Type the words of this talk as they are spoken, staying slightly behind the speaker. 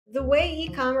The way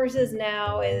e-commerce is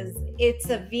now is it's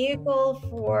a vehicle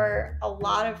for a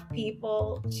lot of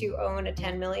people to own a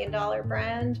 $10 million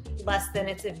brand, less than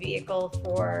it's a vehicle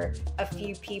for a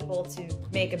few people to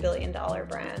make $1 billion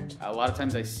brand. A lot of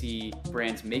times I see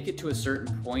brands make it to a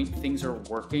certain point, things are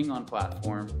working on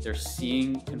platform, they're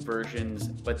seeing conversions,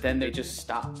 but then they just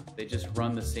stop. They just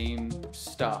run the same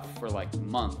stuff for like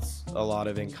months. A lot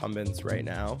of incumbents right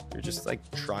now, they're just like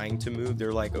trying to move.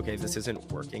 They're like, okay, this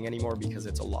isn't working anymore because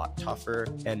it's a lot tougher,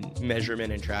 and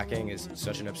measurement and tracking is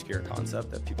such an obscure concept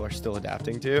that people are still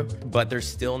adapting to, but they're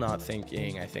still not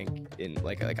thinking, I think, in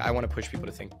like I want to push people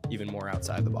to think even more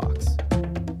outside the box.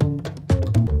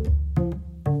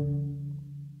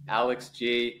 Alex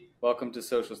G, welcome to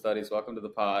Social Studies. Welcome to the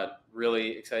pod.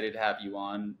 Really excited to have you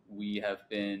on. We have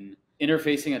been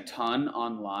interfacing a ton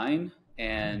online,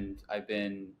 and I've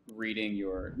been reading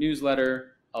your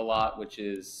newsletter a lot, which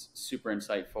is super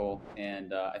insightful.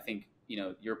 And I think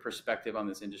your perspective on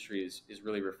this industry is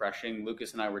really refreshing.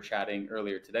 Lucas and I were chatting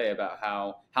earlier today about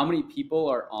how many people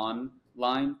are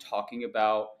online talking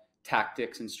about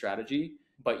tactics and strategy,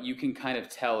 but you can kind of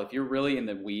tell if you're really in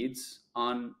the weeds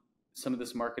on some of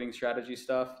this marketing strategy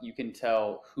stuff, you can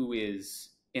tell who is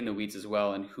in the weeds as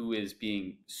well and who is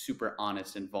being super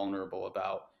honest and vulnerable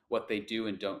about what they do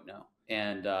and don't know.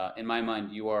 And in my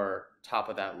mind, you are top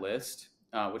of that list,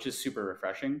 which is super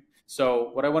refreshing. So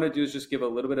what I want to do is just give a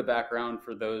little bit of background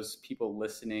for those people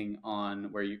listening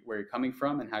on where you're coming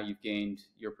from and how you've gained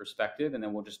your perspective, and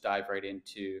then we'll just dive right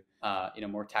into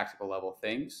more tactical level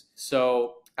things.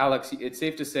 So Alex, it's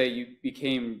safe to say you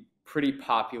became pretty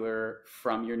popular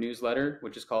from your newsletter,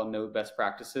 which is called No Best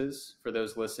Practices. For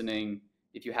those listening,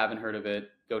 if you haven't heard of it,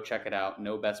 go check it out.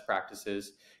 No Best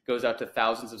Practices goes out to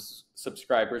thousands of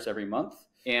subscribers every month,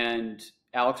 and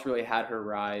Alex really had her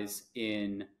rise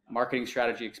in marketing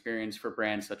strategy experience for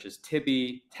brands such as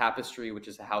Tibby, Tapestry, which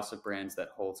is a house of brands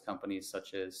that holds companies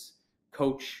such as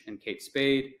Coach and Kate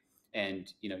Spade.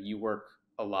 And you work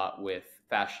a lot with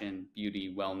fashion,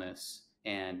 beauty, wellness,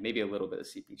 and maybe a little bit of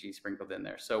CPG sprinkled in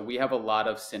there. So we have a lot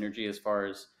of synergy as far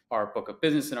as our book of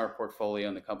business and our portfolio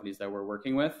and the companies that we're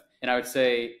working with. And I would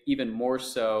say even more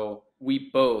so,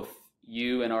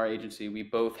 you and our agency, we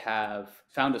both have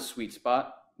found a sweet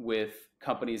spot with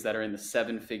companies that are in the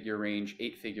 7-figure range,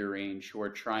 8-figure range, who are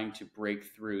trying to break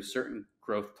through certain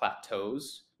growth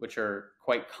plateaus, which are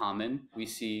quite common. We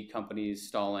see companies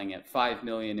stalling at 5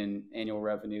 million in annual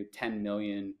revenue, 10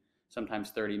 million, sometimes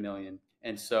 30 million.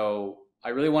 And so I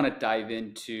really want to dive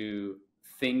into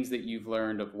things that you've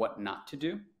learned of what not to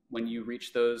do when you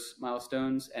reach those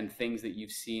milestones, and things that you've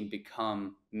seen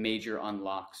become major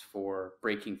unlocks for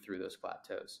breaking through those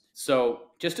plateaus.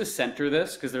 So just to center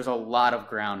this, because there's a lot of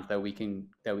ground that we can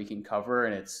cover,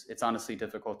 and it's honestly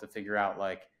difficult to figure out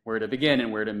like where to begin and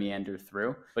where to meander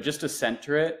through. But just to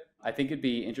center it, I think it'd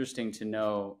be interesting to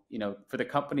know, for the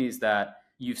companies that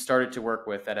you've started to work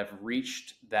with that have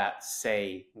reached that,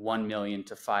 say, 1 million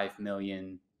to 5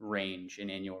 million range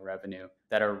in annual revenue,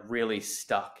 that are really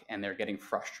stuck and they're getting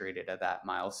frustrated at that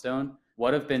milestone.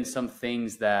 What have been some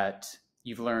things that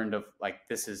you've learned of, like,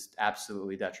 this is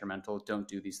absolutely detrimental, don't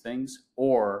do these things?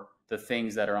 Or the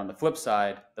things that are on the flip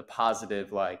side, the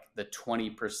positive, like the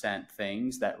 20%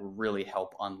 things that really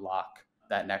help unlock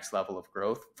that next level of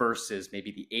growth, versus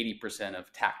maybe the 80%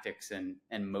 of tactics and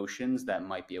motions that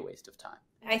might be a waste of time?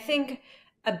 I think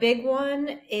a big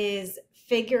one is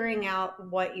figuring out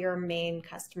what your main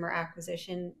customer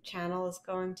acquisition channel is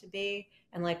going to be,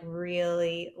 and like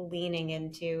really leaning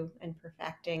into and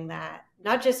perfecting that.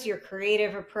 Not just your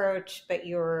creative approach, but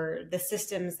the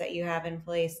systems that you have in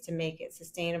place to make it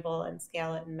sustainable and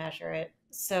scale it and measure it.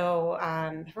 So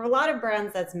for a lot of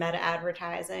brands, that's meta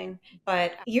advertising,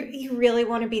 but you really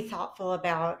want to be thoughtful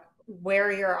about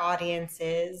where your audience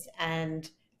is and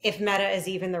if meta is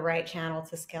even the right channel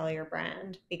to scale your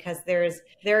brand, because there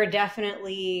are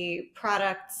definitely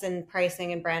products and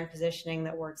pricing and brand positioning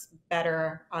that works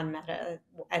better on meta,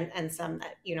 and some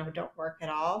that don't work at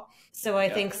all. So I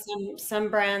think some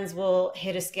brands will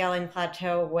hit a scaling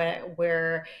plateau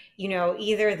where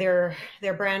either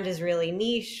their brand is really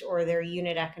niche, or their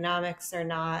unit economics are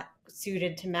not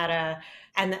suited to meta,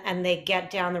 and they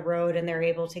get down the road and they're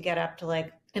able to get up to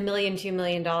like $1 million, $2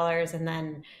 million, and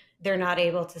then they're not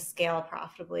able to scale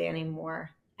profitably anymore.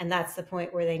 And that's the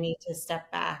point where they need to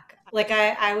step back. Like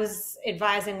I was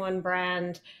advising one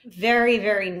brand, very,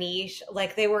 very niche.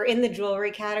 Like they were in the jewelry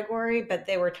category, but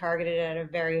they were targeted at a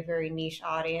very, very niche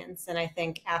audience. And I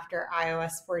think after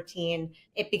iOS 14,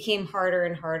 it became harder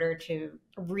and harder to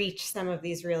reach some of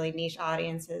these really niche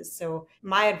audiences. So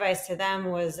my advice to them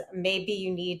was, maybe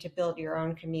you need to build your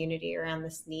own community around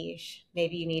this niche.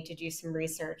 Maybe you need to do some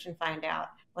research and find out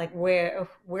like where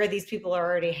these people are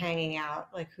already hanging out,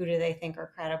 like who do they think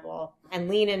are credible, and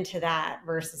lean into that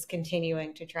versus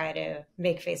continuing to try to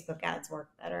make Facebook ads work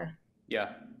better.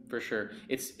 Yeah, for sure.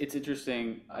 It's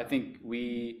interesting. I think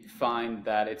we find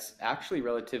that it's actually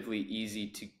relatively easy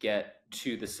to get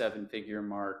to the seven-figure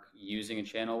mark using a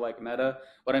channel like Meta.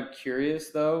 What I'm curious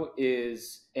though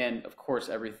is, and of course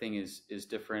everything is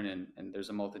different and there's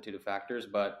a multitude of factors,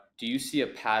 but do you see a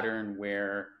pattern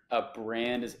where a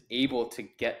brand is able to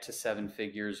get to seven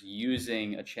figures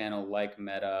using a channel like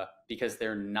Meta because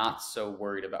they're not so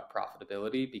worried about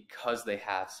profitability because they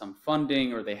have some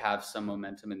funding or they have some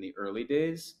momentum in the early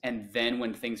days? And then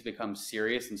when things become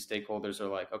serious and stakeholders are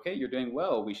like, okay, you're doing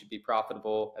well, we should be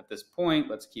profitable at this point,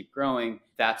 let's keep growing,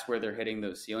 that's where they're hitting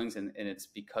those ceilings, and it's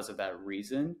because of that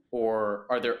reason? Or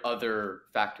are there other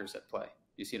factors at play?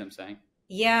 Do you see what I'm saying?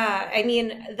 Yeah, I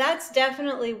mean, that's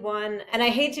definitely one. And I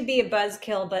hate to be a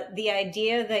buzzkill, but the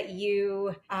idea that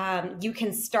you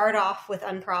can start off with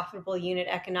unprofitable unit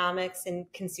economics in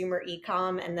consumer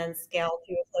e-com and then scale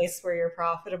to a place where you're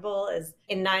profitable is,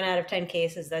 in 9 out of 10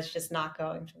 cases, that's just not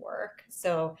going to work.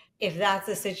 So if that's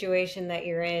a situation that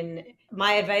you're in,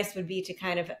 my advice would be to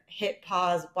kind of hit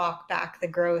pause, walk back the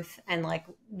growth, and like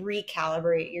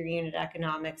recalibrate your unit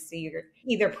economics so you're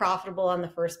either profitable on the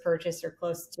first purchase or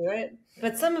close to it.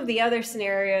 But some of the other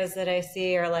scenarios that I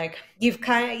see are like you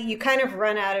kind of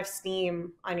run out of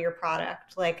steam on your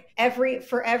product. Like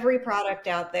for every product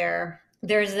out there,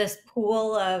 there's this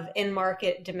pool of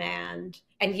in-market demand,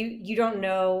 and you don't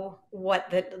know what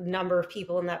the number of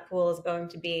people in that pool is going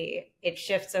to be. It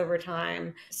shifts over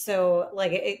time. So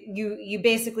like you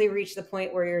basically reach the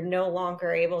point where you're no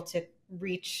longer able to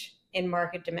reach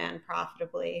in-market demand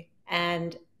profitably.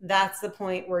 And that's the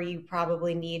point where you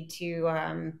probably need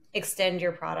to extend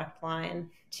your product line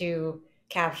to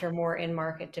capture more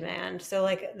in-market demand. So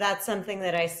like that's something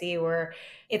that I see where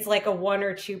it's like a one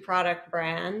or two product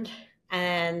brand,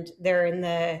 and they're in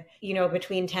the,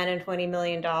 between 10 and $20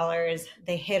 million.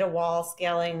 They hit a wall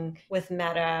scaling with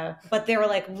Meta, but they were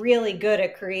like really good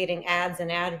at creating ads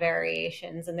and ad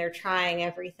variations, and they're trying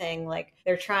everything. Like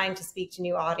they're trying to speak to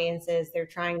new audiences, they're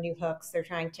trying new hooks, they're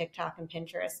trying TikTok and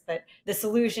Pinterest, but the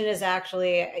solution is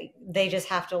actually they just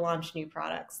have to launch new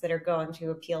products that are going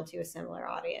to appeal to a similar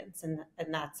audience, and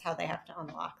that's how they have to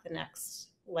unlock the next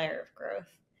layer of growth.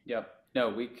 Yep. No,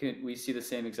 we see the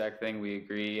same exact thing. We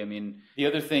agree. I mean, the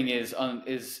other thing is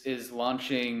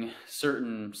launching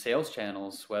certain sales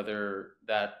channels, whether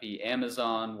that be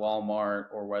Amazon, Walmart,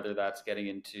 or whether that's getting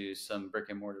into some brick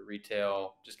and mortar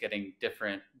retail, just getting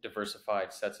different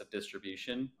diversified sets of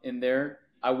distribution in there.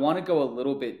 I want to go a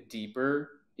little bit deeper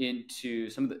into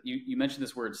some of the, you mentioned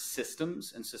this word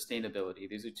systems and sustainability.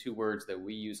 These are two words that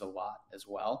we use a lot as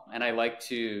well. And I like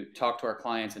to talk to our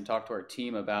clients and talk to our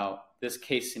team about this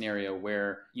case scenario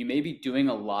where you may be doing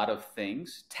a lot of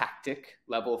things, tactic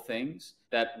level things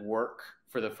that work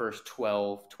for the first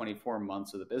 12, 24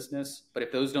 months of the business. But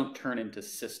if those don't turn into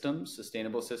systems,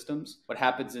 sustainable systems, what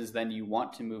happens is then you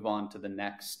want to move on to the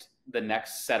next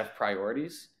set of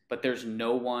priorities, but there's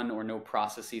no one or no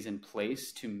processes in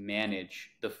place to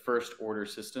manage the first order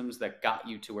systems that got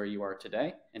you to where you are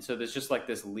today. And so there's just like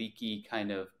this leaky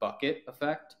kind of bucket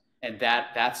effect. And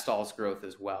that stalls growth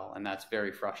as well. And that's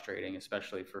very frustrating,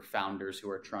 especially for founders who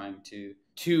are trying to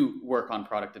work on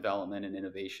product development and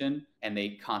innovation. And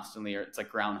they constantly it's like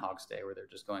Groundhog's Day where they're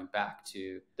just going back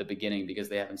to the beginning because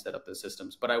they haven't set up those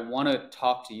systems. But I want to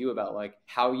talk to you about like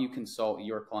how you consult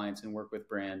your clients and work with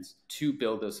brands to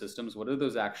build those systems. What do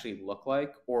those actually look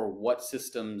like? Or what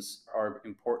systems are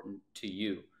important to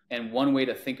you? And one way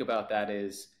to think about that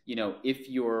is, if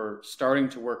you're starting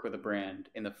to work with a brand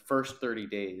in the first 30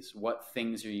 days, what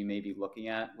things are you maybe looking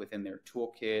at within their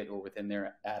toolkit or within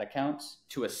their ad accounts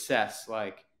to assess,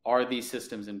 like, are these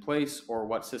systems in place, or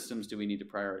what systems do we need to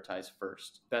prioritize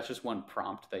first? That's just one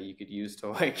prompt that you could use to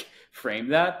like frame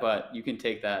that, but you can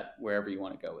take that wherever you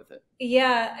want to go with it.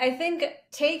 Yeah, I think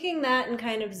taking that and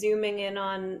kind of zooming in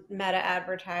on meta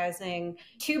advertising,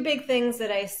 two big things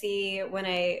that I see when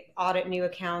I audit new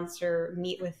accounts or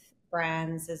meet with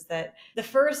brands is that the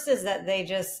first is that they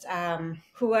just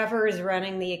whoever is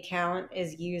running the account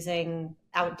is using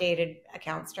outdated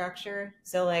account structure.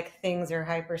 So like things are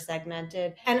hyper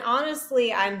segmented. And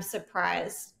honestly, I'm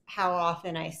surprised how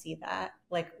often I see that.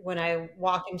 Like when I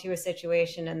walk into a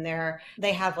situation and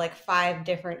they have like 5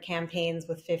 different campaigns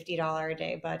with $50 a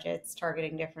day budgets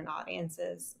targeting different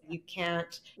audiences. You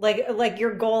can't like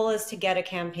your goal is to get a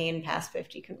campaign past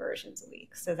 50 conversions a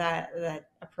week. So that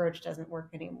approach doesn't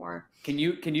work anymore. Can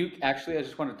you actually, I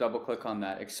just want to double click on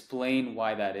that. Explain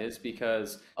why that is,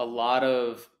 because a lot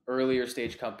of earlier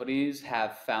stage companies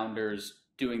have founders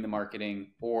doing the marketing,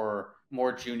 or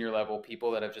more junior level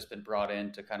people that have just been brought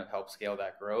in to kind of help scale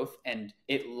that growth. And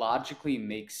it logically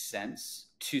makes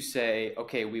sense to say,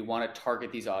 okay, we want to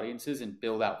target these audiences and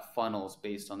build out funnels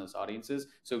based on those audiences.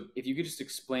 So if you could just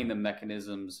explain the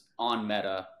mechanisms on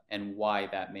Meta and why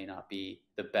that may not be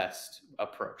the best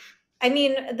approach. I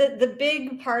mean, the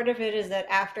big part of it is that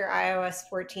after iOS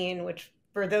 14, which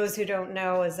for those who don't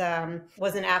know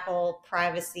was an Apple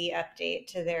privacy update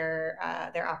to their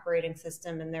operating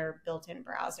system and their built-in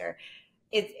browser,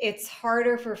 it's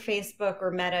harder for Facebook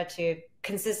or Meta to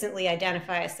consistently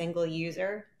identify a single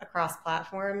user across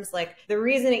platforms. Like, the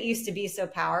reason it used to be so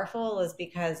powerful is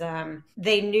because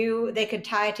they knew they could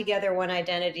tie together one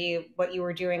identity, what you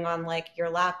were doing on like your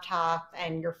laptop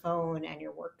and your phone and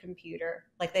your work computer.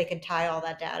 Like, they could tie all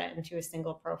that data into a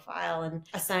single profile and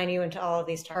assign you into all of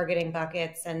these targeting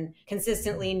buckets and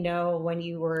consistently know when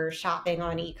you were shopping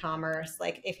on e-commerce.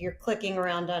 Like, if you're clicking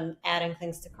around on adding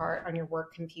things to cart on your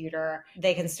work computer,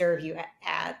 they can serve you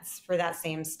ads for that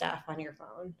same stuff on your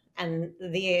phone. And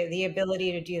the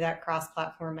ability to do that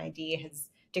cross-platform ID has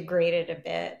degraded a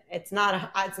bit. It's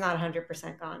not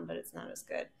 100% gone, but it's not as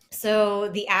good. So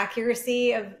the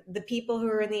accuracy of the people who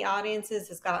are in the audiences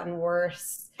has gotten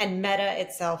worse. And Meta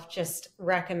itself just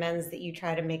recommends that you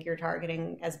try to make your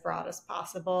targeting as broad as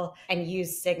possible and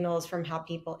use signals from how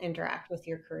people interact with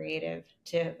your creative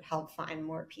to help find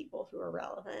more people who are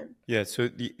relevant. Yeah, so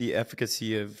the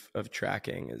efficacy of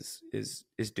tracking is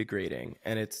degrading,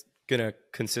 and it's gonna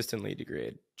consistently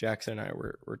degrade. Jackson and I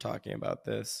were talking about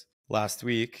this last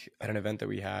week at an event that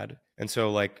we had. And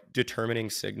so like determining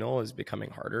signal is becoming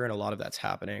harder, and a lot of that's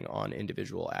happening on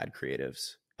individual ad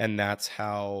creatives. And that's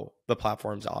how the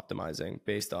platform's optimizing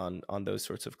based on those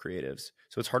sorts of creatives.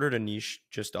 So it's harder to niche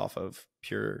just off of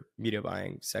pure media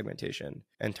buying, segmentation,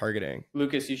 and targeting.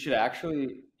 Lucas, you should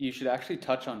actually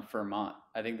touch on Fermat.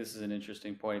 I think this is an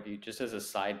interesting point of view, just as a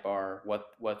sidebar,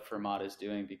 what Fermat is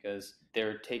doing, because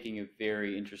they're taking a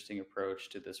very interesting approach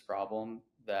to this problem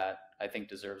that I think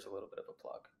deserves a little bit of a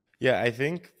plug. Yeah, I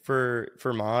think for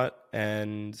Fermat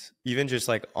and even just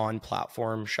like on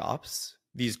platform shops,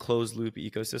 these closed loop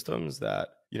ecosystems that,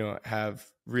 you know, have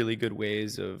really good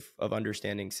ways of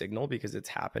understanding signal because it's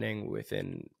happening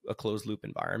within a closed loop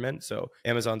environment. So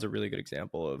Amazon's a really good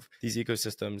example of these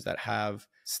ecosystems that have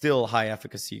still high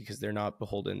efficacy because they're not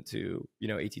beholden to, you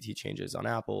know, ATT changes on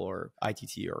Apple or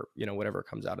ITT or, you know, whatever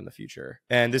comes out in the future.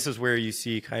 And this is where you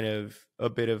see kind of a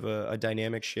bit of a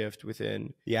dynamic shift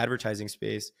within the advertising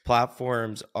space.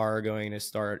 Platforms are going to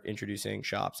start introducing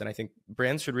shops. And I think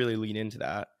brands should really lean into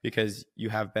that because you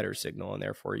have better signal and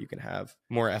therefore you can have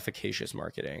more efficacious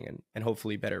marketing and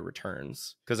hopefully better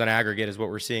returns. Because on aggregate is what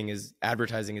we're seeing is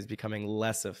advertising is becoming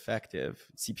less effective.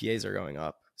 CPAs are going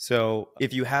up. So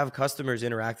if you have customers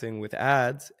interacting with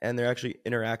ads and they're actually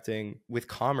interacting with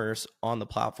commerce on the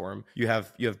platform, you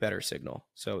have better signal.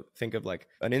 So think of like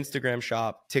an Instagram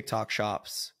shop, TikTok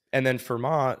shops. And then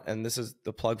Fermat, and this is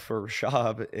the plug for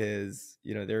Rashab, is,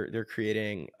 you know, they're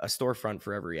creating a storefront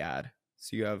for every ad.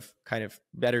 So you have kind of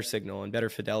better signal and better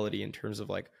fidelity in terms of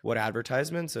like what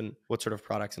advertisements and what sort of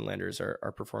products and lenders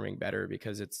are performing better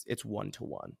because it's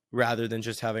one-to-one rather than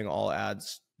just having all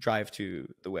ads drive to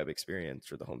the web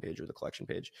experience or the homepage or the collection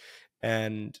page.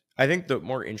 And I think the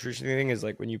more interesting thing is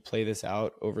like when you play this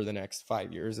out over the next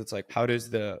 5 years, it's like, how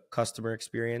does the customer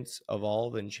experience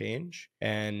evolve and change?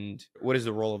 And what is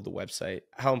the role of the website?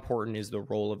 How important is the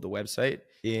role of the website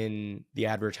in the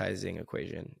advertising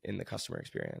equation in the customer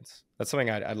experience? That's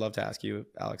something I'd love to ask you,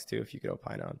 Alex, too, if you could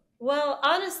opine on. Well,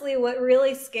 honestly, what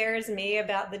really scares me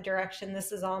about the direction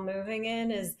this is all moving in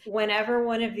is whenever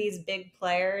one of these big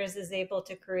players is able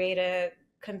to create a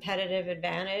competitive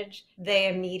advantage,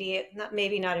 they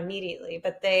maybe not immediately,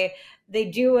 but they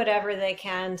do whatever they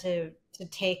can to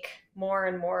take more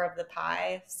and more of the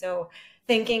pie. So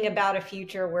thinking about a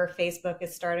future where Facebook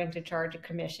is starting to charge a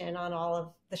commission on all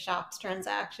of the shop's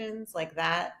transactions, like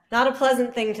that, not a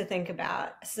pleasant thing to think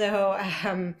about. So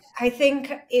I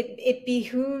think it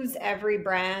behooves every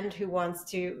brand who wants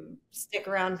to stick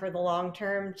around for the long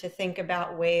term to think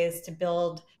about ways to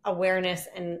build awareness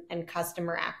and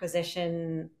customer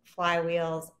acquisition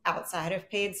flywheels outside of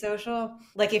paid social.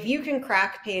 Like, if you can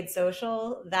crack paid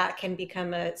social, that can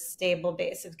become a stable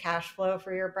base of cash flow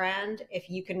for your brand. If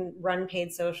you can run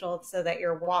paid social so that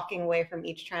you're walking away from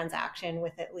each transaction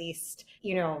with at least,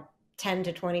 10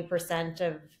 to 20%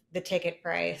 of the ticket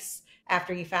price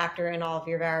after you factor in all of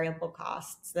your variable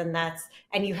costs, then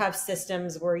and you have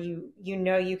systems where you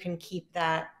can keep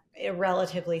that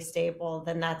relatively stable,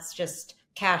 then that's just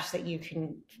cash that you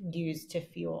can use to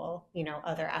fuel,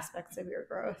 other aspects of your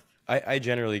growth. I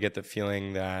generally get the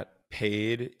feeling that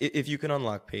paid, if you can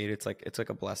unlock paid, it's like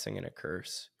a blessing and a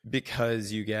curse,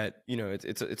 because you get,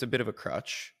 it's a bit of a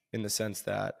crutch in the sense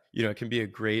that, it can be a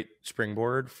great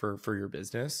springboard for your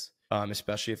business,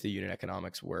 especially if the unit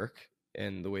economics work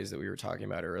in the ways that we were talking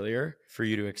about earlier, for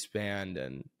you to expand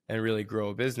and really grow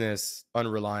a business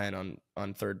unreliant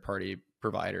on third party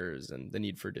providers and the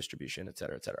need for distribution, et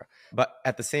cetera, et cetera. But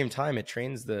at the same time, it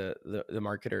trains the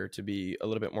marketer to be a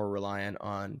little bit more reliant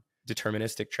on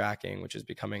deterministic tracking, which is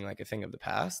becoming like a thing of the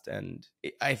past. And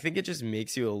I think it just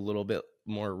makes you a little bit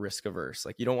more risk averse.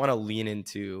 Like, you don't want to lean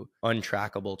into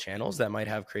untrackable channels that might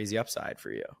have crazy upside for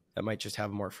you, that might just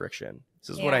have more friction.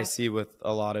 This is what I see with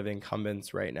a lot of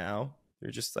incumbents right now.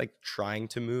 They're just like trying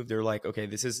to move. They're like, okay,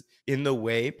 this is in the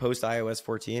way post iOS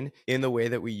 14, in the way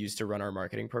that we used to run our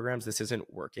marketing programs. This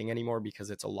isn't working anymore because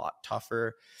it's a lot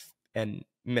tougher. And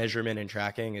measurement and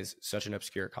tracking is such an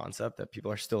obscure concept that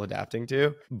people are still adapting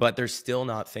to, but they're still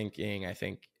not thinking, I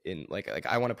think, in like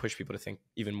I want to push people to think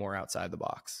even more outside the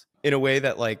box in a way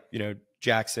that, like,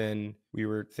 Jackson, we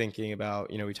were thinking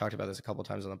about, we talked about this a couple of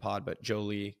times on the pod, but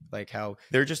Jolie, like how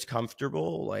they're just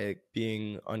comfortable, like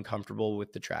being uncomfortable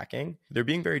with the tracking. They're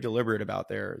being very deliberate about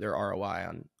their ROI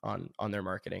on their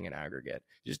marketing in aggregate.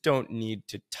 You just don't need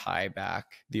to tie back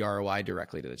the ROI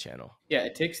directly to the channel. Yeah,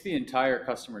 it takes the entire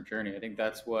customer journey. I think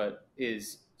that's what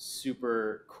is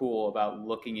super cool about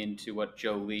looking into what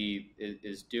Jolie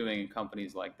is doing in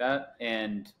companies like that.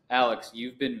 And Alex,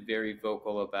 you've been very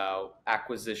vocal about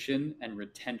acquisition and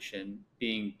retention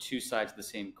being two sides of the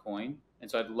same coin.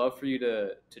 And so I'd love for you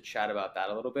to chat about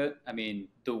that a little bit. I mean,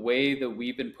 the way that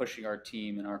we've been pushing our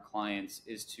team and our clients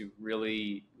is to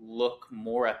really look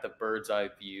more at the bird's eye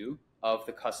view of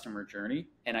the customer journey.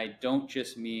 And I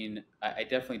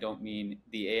definitely don't mean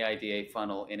the AIDA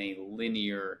funnel in a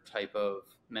linear type of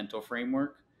mental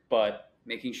framework, but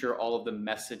making sure all of the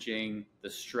messaging, the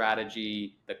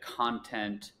strategy, the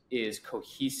content is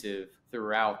cohesive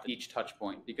throughout each touch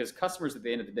point. Because customers, at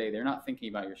the end of the day, they're not thinking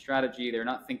about your strategy. They're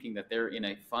not thinking that they're in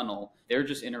a funnel. They're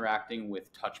just interacting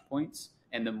with touch points.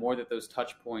 And the more that those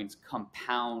touch points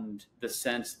compound the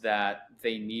sense that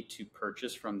they need to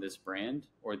purchase from this brand,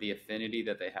 or the affinity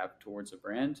that they have towards a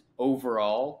brand,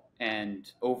 overall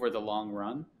and over the long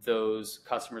run, those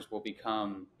customers will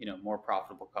become, more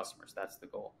profitable customers. That's the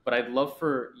goal. But I'd love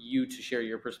for you to share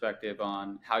your perspective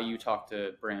on how you talk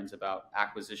to brands about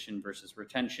acquisition versus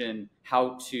retention,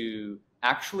 how to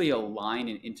actually align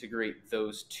and integrate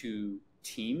those two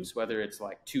teams, whether it's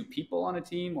like two people on a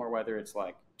team or whether it's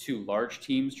like two large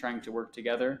teams trying to work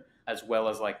together, as well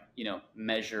as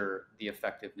measure the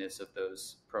effectiveness of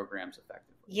those programs effectively.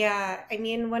 Yeah, I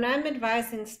mean, when I'm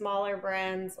advising smaller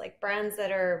brands, like brands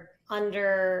that are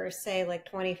under, say, like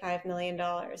 $25 million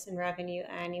in revenue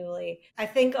annually, I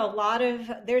think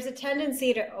there's a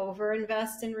tendency to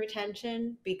overinvest in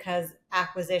retention because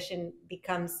acquisition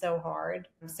becomes so hard.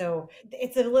 So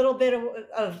it's a little bit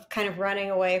of kind of running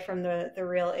away from the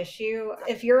real issue.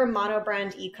 If you're a mono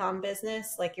brand e-com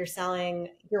business, like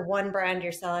you're one brand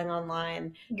you're selling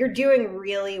online, you're doing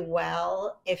really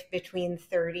well if between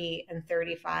 30 and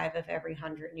 35 of every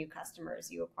 100 new customers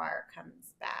you acquire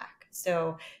comes back.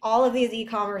 So all of these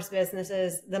e-commerce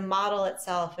businesses, the model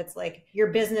itself, it's like your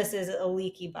business is a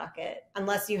leaky bucket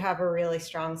unless you have a really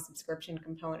strong subscription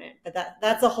component. But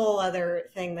that's a whole other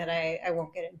thing that I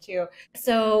won't get into.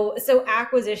 So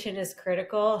acquisition is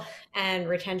critical, and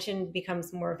retention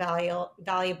becomes more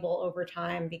valuable over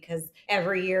time, because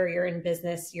every year you're in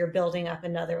business, you're building up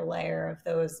another layer of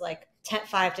those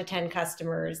 5 to 10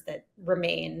 customers that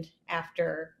remained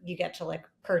after you get to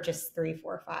purchase 3,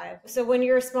 4, 5. So when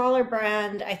you're a smaller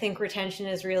brand, I think retention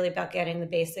is really about getting the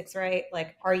basics right.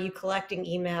 Like, are you collecting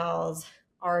emails?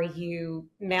 Are you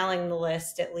mailing the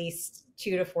list at least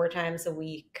 2 to 4 times a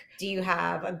week? Do you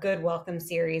have a good welcome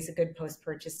series, a good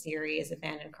post-purchase series,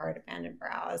 abandoned cart, abandoned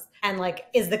browse? And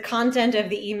is the content of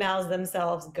the emails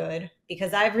themselves good?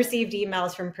 Because I've received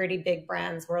emails from pretty big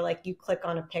brands where you click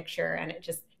on a picture and it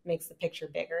just makes the picture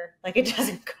bigger. It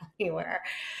doesn't go anywhere.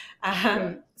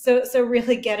 So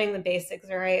really getting the basics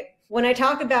right. When I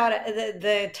talk about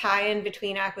the tie-in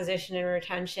between acquisition and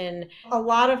retention, a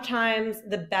lot of times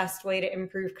the best way to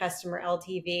improve customer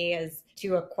LTV is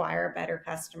to acquire better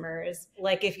customers.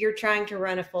 If you're trying to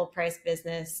run a full price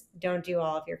business, don't do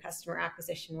all of your customer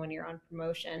acquisition when you're on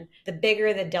promotion. The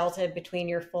bigger the delta between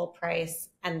your full price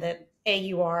and the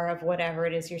AUR of whatever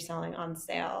it is you're selling on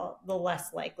sale, the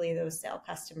less likely those sale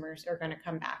customers are going to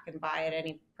come back and buy at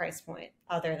any price point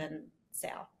other than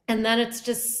sale. And then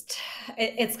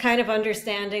it's kind of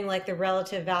understanding the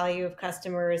relative value of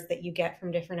customers that you get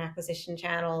from different acquisition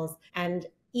channels, and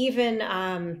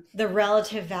even the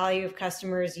relative value of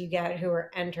customers you get who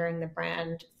are entering the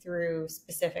brand through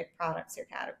specific products or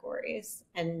categories,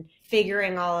 and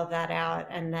figuring all of that out,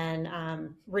 and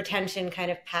then retention,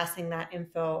 kind of passing that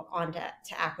info on to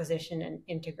acquisition and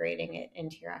integrating it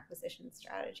into your acquisition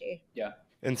strategy. Yeah.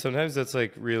 And sometimes that's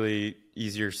like really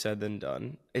easier said than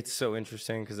done. It's so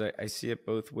interesting because I see it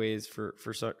both ways for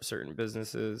certain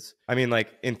businesses. I mean, like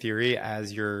in theory,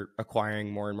 as you're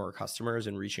acquiring more and more customers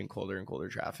and reaching colder and colder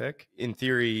traffic, in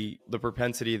theory, the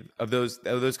propensity of those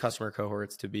customer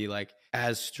cohorts to be like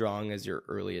as strong as your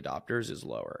early adopters is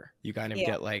lower. You kind of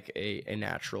get like a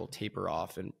natural taper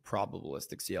off and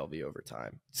probabilistic CLV over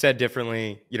time. Said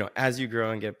differently, as you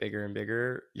grow and get bigger and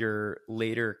bigger, your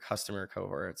later customer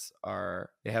cohorts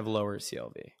they have lower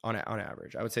CLV on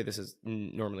average. I would say this is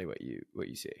normally what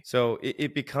you see. So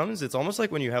it's almost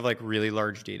like when you have like really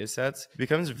large data sets, it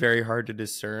becomes very hard to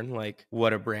discern like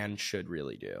what a brand should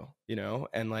really do,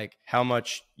 and like how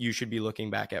much you should be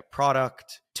looking back at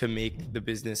product to make the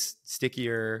business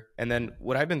stickier. And then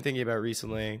what I've been thinking about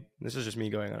recently, this is just me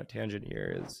going on a tangent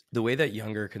here, is the way that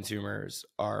younger consumers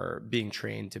are being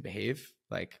trained to behave.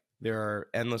 Like there are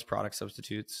endless product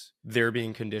substitutes. They're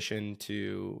being conditioned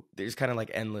to, there's kind of like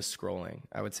endless scrolling.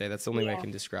 I would say that's the only way I can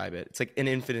describe it. It's like an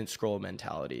infinite scroll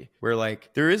mentality where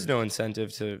like there is no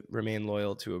incentive to remain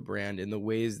loyal to a brand in the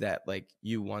ways that like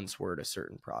you once were to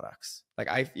certain products. Like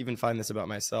I even find this about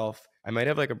myself. I might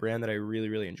have like a brand that I really,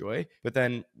 really enjoy, but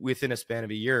then within a span of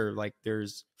a year, like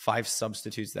there's 5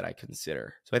 substitutes that I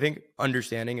consider. So I think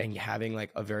understanding and having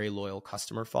like a very loyal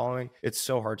customer following, it's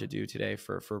so hard to do today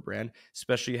for a brand,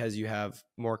 especially as you have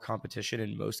more competition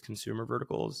in most consumer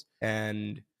verticals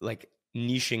and like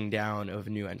niching down of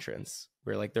new entrants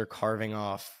where like they're carving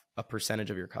off a percentage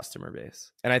of your customer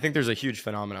base. And I think there's a huge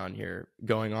phenomenon here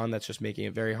going on that's just making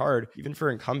it very hard, even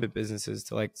for incumbent businesses,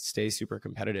 to like stay super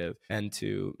competitive and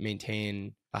to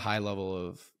maintain a high level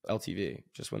of LTV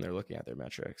just when they're looking at their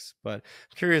metrics. But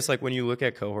I'm curious, like when you look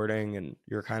at cohorting and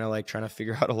you're kind of like trying to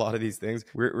figure out a lot of these things,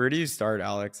 where do you start,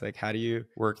 Alex? Like how do you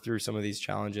work through some of these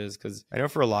challenges? Because I know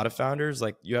for a lot of founders,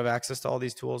 like you have access to all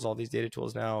these tools, all these data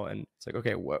tools now, and it's like,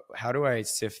 okay, how do I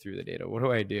sift through the data? What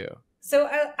do I do? So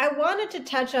I wanted to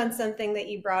touch on something that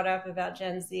you brought up about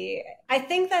Gen Z. I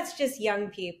think that's just young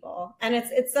people. And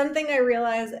it's something I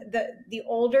realize that the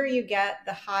older you get,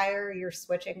 the higher your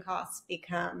switching costs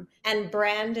become. And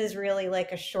brand is really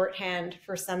like a shorthand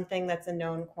for something that's a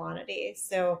known quantity.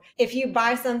 So if you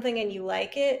buy something and you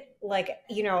like it, like,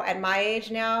 at my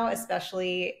age now,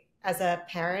 especially as a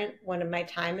parent, when my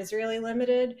time is really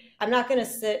limited, I'm not going to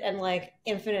sit and like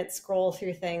infinite scroll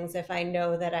through things if I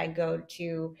know that I go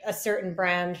to a certain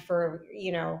brand for,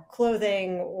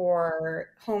 clothing or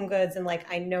home goods, and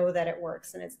like I know that it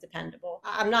works and it's dependable.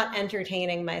 I'm not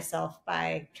entertaining myself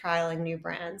by trialing new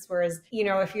brands. Whereas,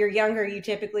 if you're younger, you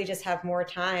typically just have more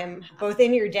time, both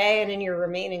in your day and in your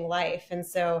remaining life. And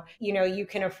so, you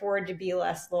can afford to be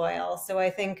less loyal. So I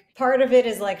think part of it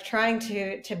is like trying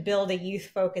to build a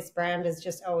youth-focused brand is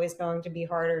just always going to be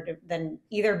harder than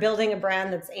either building a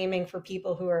brand that's aiming for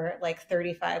people who are like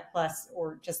 35 plus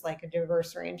or just like a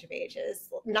diverse range of ages.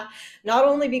 Not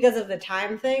only because of the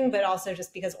time thing, but also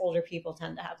just because older people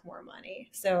tend to have more money.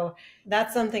 So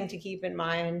that's something to keep in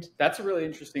mind. That's a really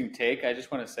interesting take, I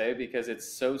just want to say, because it's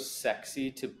so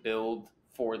sexy to build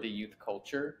for the youth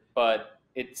culture, but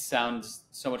it sounds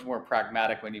so much more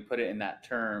pragmatic when you put it in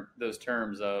those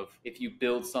terms of if you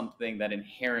build something that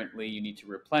inherently you need to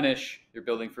replenish, you're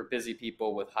building for busy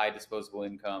people with high disposable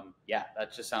income. Yeah,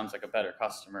 that just sounds like a better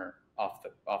customer off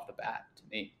the bat to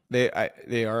me.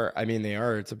 They are. I mean, they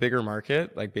are. It's a bigger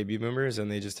market, like baby boomers,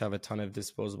 and they just have a ton of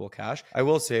disposable cash. I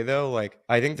will say though, like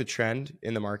I think the trend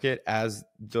in the market as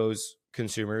those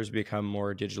consumers become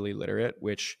more digitally literate,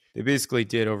 which they basically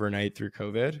did overnight through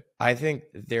COVID, I think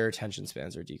their attention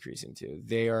spans are decreasing too.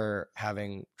 They are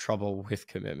having trouble with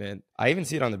commitment. I even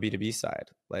see it on the B2B side.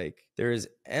 Like there is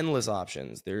endless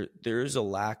options. There's a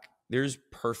lack. There's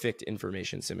perfect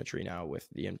information symmetry now with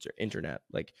the internet.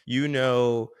 Like,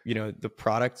 the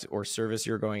product or service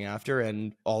you're going after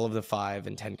and all of the 5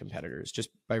 and 10 competitors just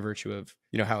by virtue of,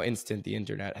 how instant the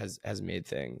internet has made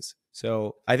things.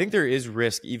 So I think there is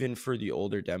risk even for the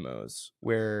older demos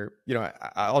where,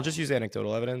 I'll just use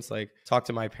anecdotal evidence, like talk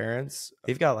to my parents.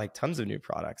 They've got like tons of new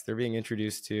products. They're being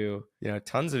introduced to,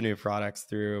 tons of new products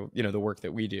through, the work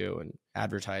that we do and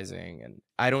advertising. And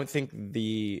I don't think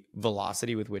the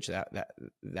velocity with which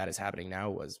that is happening now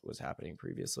was happening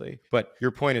previously. But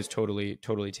your point is totally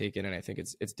taken. And I think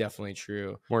it's definitely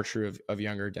more true of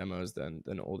younger demos than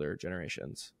older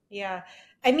generations. sense. Yeah.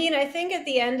 I mean, I think at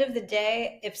the end of the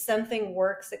day, if something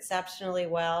works exceptionally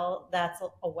well, that's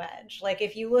a wedge. Like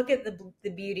if you look at the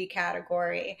beauty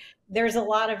category, there's a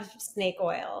lot of snake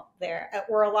oil there,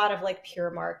 or a lot of like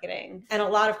pure marketing and a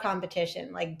lot of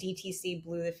competition. Like DTC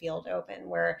blew the field open,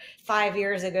 where 5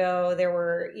 years ago there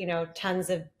were, tons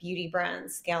of beauty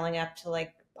brands scaling up to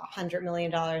like $100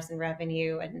 million in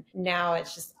revenue, and now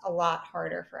it's just a lot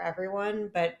harder for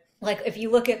everyone. But like if you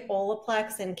look at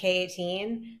Olaplex and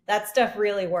K18, that stuff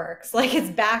really works. Like it's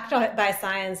backed by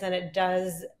science and it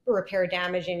does repair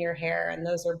damage in your hair. And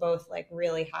those are both like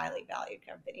really highly valued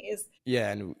companies.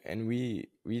 Yeah, and we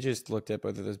just looked at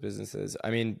both of those businesses. I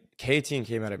mean, K18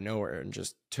 came out of nowhere and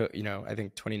just took, I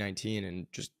think 2019 and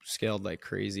just scaled like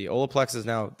crazy. Olaplex is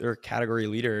now their category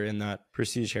leader in that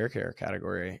prestige hair care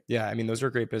category. Yeah, I mean, those are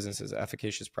great businesses,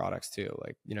 efficacious products too.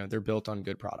 Like, they're built on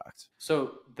good products.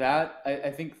 So that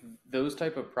I think those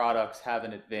type of products have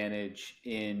an advantage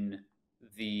in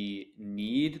the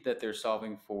need that they're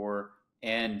solving for,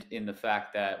 and in the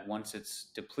fact that once it's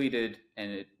depleted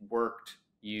and it worked,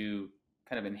 you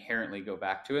kind of inherently go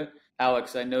back to it.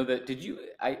 Alex, I know that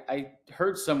I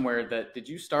heard somewhere that did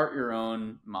you start your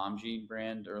own Mom Jean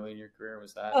brand early in your career?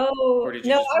 Was that, or Oh, did you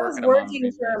no, just I work was in a Mom working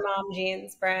Jean for brand? a Mom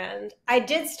Jeans brand. I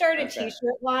did start a Okay.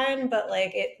 t-shirt line, but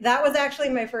like that was actually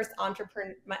my first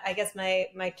entrepreneur, I guess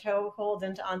my toehold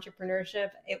into entrepreneurship.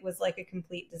 It was like a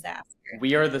complete disaster.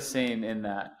 We are the same in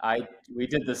that. We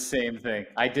did the same thing.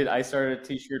 I started a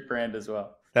t-shirt brand as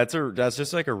well. That's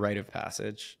just like a rite of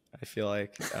passage, I feel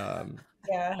like.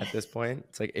 Yeah. At this point,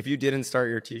 it's like if you didn't start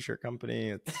your t-shirt company,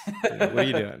 it's what are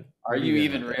you doing? Are What you doing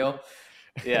even out real?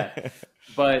 Yeah. there?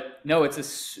 But no, it's a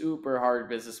super hard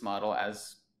business model,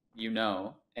 as you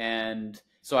know. And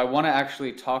so I want to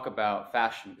actually talk about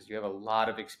fashion because you have a lot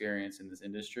of experience in this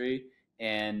industry.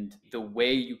 And the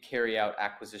way you carry out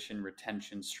acquisition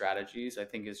retention strategies, I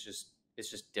think is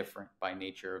just different by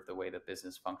nature of the way the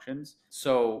business functions.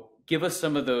 So give us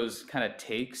some of those kind of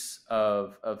takes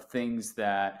of things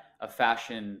that a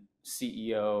fashion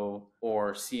CEO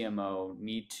or CMO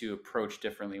need to approach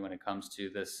differently when it comes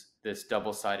to this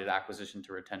double-sided acquisition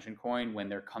to retention coin when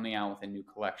they're coming out with a new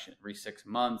collection every 6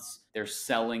 months. They're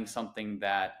selling something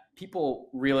that people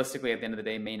realistically at the end of the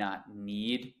day may not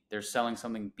need. They're selling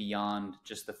something beyond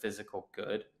just the physical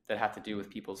good that have to do with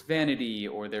people's vanity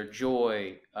or their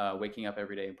joy, waking up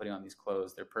every day and putting on these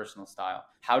clothes, their personal style.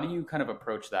 How do you kind of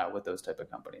approach that with those type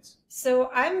of companies? So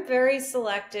I'm very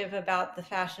selective about the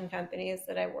fashion companies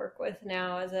that I work with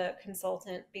now as a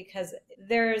consultant because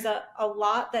there's a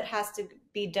lot that has to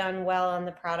be done well on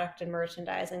the product and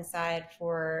merchandising side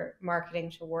for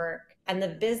marketing to work. And the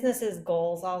business's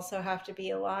goals also have to be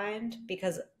aligned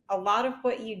because a lot of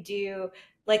what you do,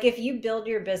 like if you build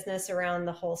your business around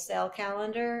the wholesale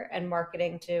calendar and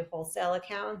marketing to wholesale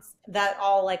accounts, that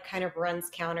all like kind of runs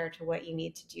counter to what you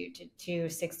need to do to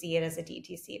succeed as a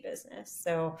DTC business.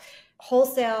 So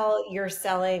wholesale, you're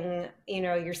selling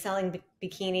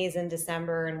bikinis in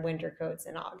December and winter coats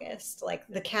in August. Like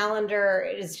the calendar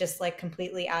is just like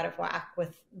completely out of whack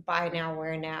with buy now,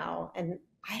 wear now. And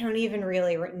I don't even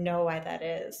really know why that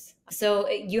is. So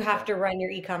you have to run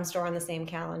your e-com store on the same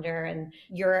calendar and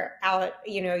you're out,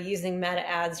 using meta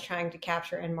ads trying to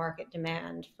capture end market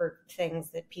demand for things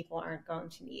that people aren't going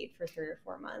to need for 3 or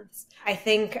 4 months. I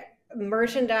think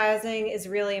merchandising is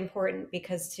really important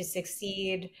because to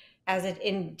succeed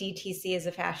in DTC as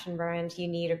a fashion brand, you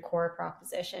need a core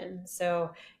proposition. So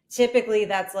typically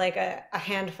that's like a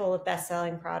handful of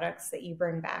best-selling products that you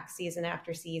bring back season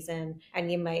after season,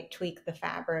 and you might tweak the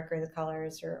fabric or the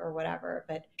colors or whatever,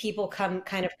 but people come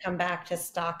back to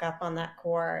stock up on that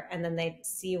core, and then they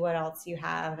see what else you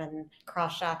have and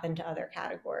cross shop into other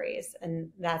categories, and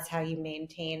that's how you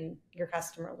maintain your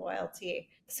customer loyalty.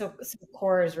 So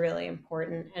core is really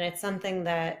important. And it's something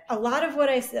that a lot of what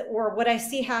I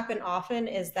see happen often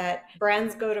is that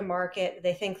brands go to market,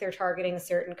 they think they're targeting a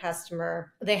certain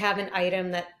customer, they have an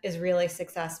item that is really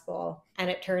successful, and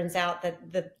it turns out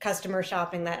that the customer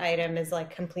shopping that item is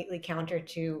like completely counter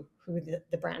to who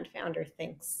the brand founder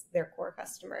thinks their core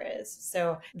customer is.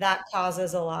 So that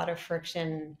causes a lot of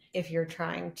friction if you're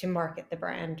trying to market the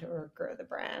brand or grow the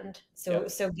brand. So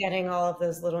getting all of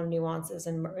those little nuances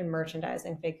in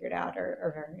merchandising figured out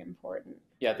are very important.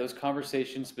 Yeah, those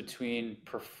conversations between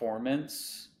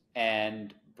performance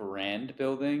and brand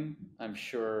building, I'm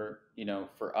sure,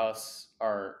 for us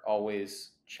are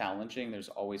always challenging. There's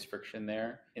always friction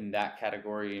there in that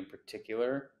category in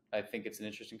particular. I think it's an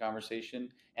interesting conversation.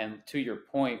 And to your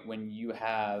point, when you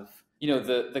have,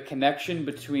 the connection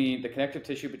between the connective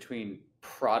tissue between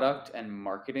product and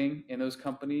marketing in those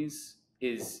companies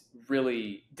is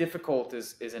really difficult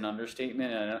is an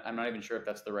understatement, and I'm not even sure if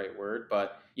that's the right word,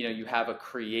 but you have a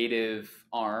creative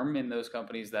arm in those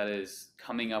companies that is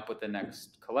coming up with the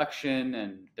next collection,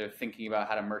 and they're thinking about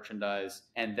how to merchandise,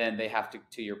 and then they have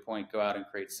to your point, go out and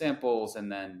create samples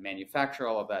and then manufacture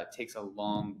all of that. It takes a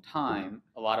long time.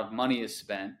 A lot of money is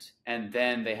spent, and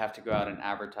then they have to go out and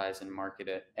advertise and market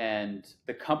it. And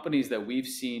the companies that we've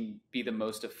seen be the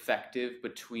most effective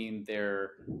between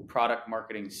their product,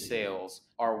 marketing, sales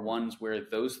are ones where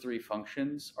those three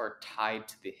functions are tied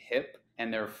to the hip,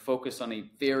 and they're focused on a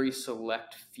very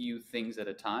select few things at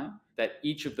a time that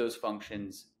each of those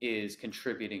functions is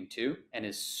contributing to and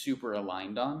is super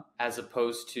aligned on, as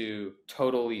opposed to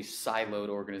totally siloed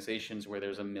organizations where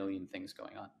there's a million things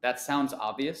going on. That sounds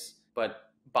obvious,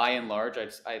 but by and large,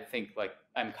 I think, like,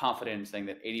 I'm confident in saying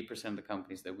that 80% of the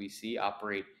companies that we see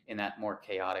operate in that more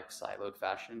chaotic, siloed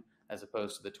fashion, as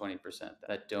opposed to the 20%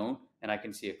 that don't. And I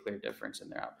can see a clear difference in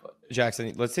their output.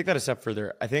 Jackson, let's take that a step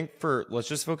further. I think let's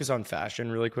just focus on fashion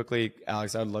really quickly.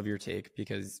 Alex, I'd love your take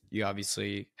because you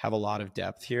obviously have a lot of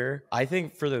depth here. I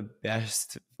think for the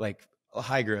best, like,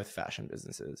 high growth fashion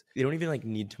businesses, they don't even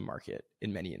need to market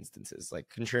in many instances. Like,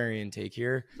 contrarian take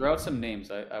here. Throw out some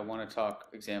names. I want to talk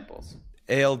examples.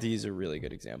 ALD is a really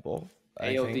good example.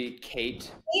 ALD, Kate.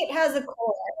 Kate has a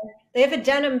core. They have a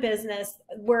denim business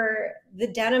where the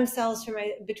denim sells from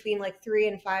between like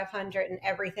 300 and 500, and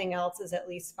everything else is at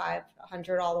least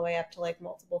 500, all the way up to like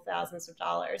multiple thousands of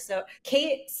dollars. So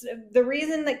the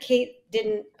reason that Kate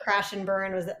didn't crash and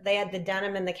burn was that they had the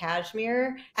denim and the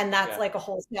cashmere, and that's like a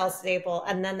wholesale staple.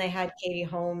 And then they had Katie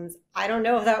Holmes. I don't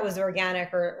know if that was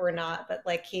organic or not, but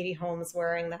like Katie Holmes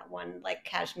wearing that one like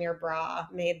cashmere bra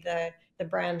made the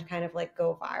brand kind of like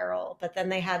go viral. But then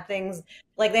they had things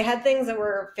that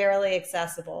were fairly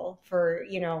accessible for,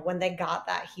 when they got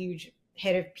that huge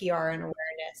hit of PR and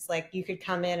awareness. Like, you could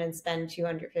come in and spend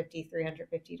 $250,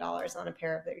 $350 on a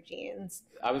pair of their jeans.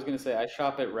 I was going to say, I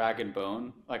shop at Rag &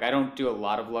 Bone. Like, I don't do a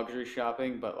lot of luxury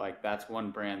shopping, but like, that's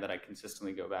one brand that I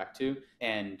consistently go back to.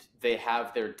 And they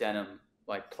have their denim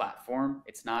like platform.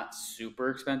 It's not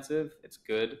super expensive. It's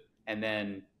good. And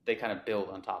then they kind of build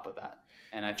on top of that.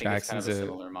 And I think Jackson's it's kind of a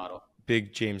similar model.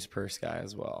 Big James Purse guy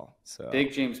as well. So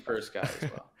big James Purse guy as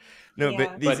well. No,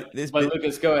 Yeah. but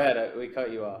Lucas, go ahead. We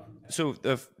cut you off. So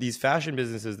these fashion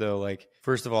businesses, though, like,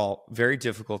 first of all, very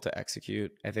difficult to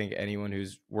execute. I think anyone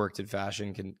who's worked in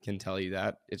fashion can tell you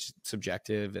that it's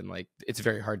subjective, and like, it's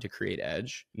very hard to create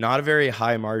edge. Not a very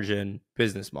high margin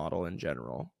business model in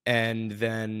general. And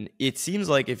then it seems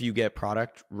like if you get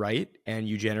product right and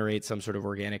you generate some sort of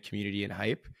organic community and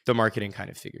hype, the marketing kind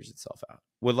of figures itself out.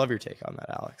 Would love your take on that,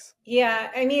 Alex.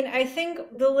 Yeah, I mean, I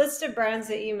think the list of brands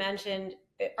that you mentioned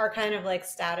are kind of like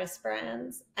status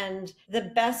brands, and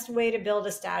the best way to build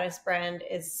a status brand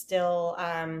is still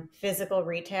physical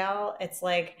retail. It's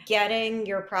like getting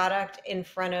your product in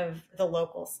front of the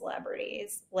local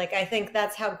celebrities. Like, I think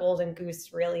that's how Golden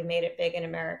Goose really made it big in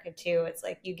America too. It's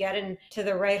like you get into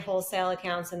the right wholesale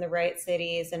accounts in the right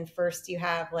cities, and first you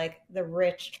have like the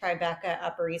rich Tribeca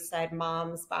Upper East Side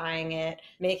moms buying it,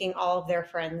 making all of their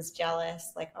friends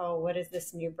jealous. Like, oh, what is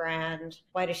this new brand?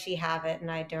 Why does she have it and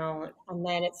I don't? And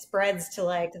then it spreads to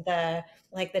like the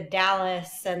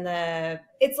Dallas and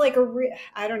it's like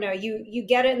I don't know, you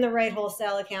get it in the right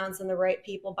wholesale accounts and the right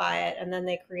people buy it, and then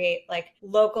they create like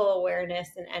local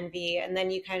awareness and envy, and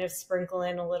then you kind of sprinkle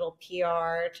in a little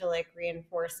PR to like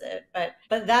reinforce it. But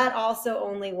that also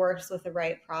only works with the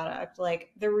right product.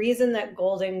 Like, the reason that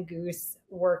Golden Goose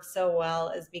works so well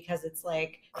is because it's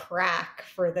like crack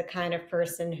for the kind of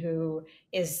person who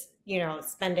is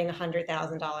spending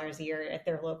 $100,000 a year at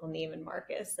their local Neiman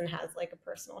Marcus and has like a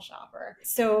personal shopper.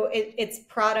 So it's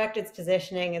product, it's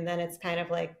positioning, and then it's kind of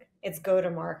like it's go to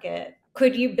market.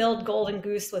 Could you build Golden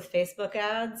Goose with Facebook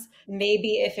ads?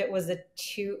 Maybe if it was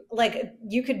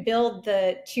you could build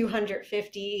the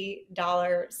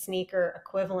 $250 sneaker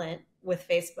equivalent with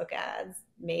Facebook ads.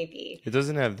 Maybe it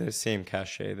doesn't have the same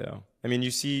cachet though. I mean,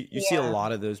 you see a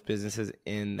lot of those businesses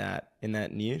in that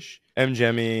niche.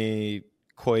 MGME,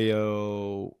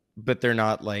 Koyo, but they're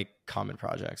not like common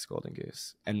projects, Golden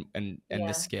Goose, and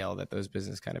the scale that those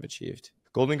businesses kind of achieved.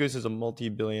 Golden Goose is a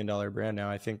multi-billion-dollar brand now.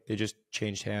 I think they just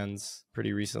changed hands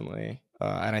pretty recently.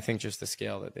 And I think just the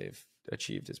scale that they've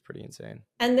achieved is pretty insane.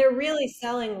 And they're really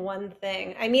selling one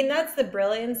thing. I mean, that's the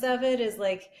brilliance of it, is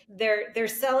like they're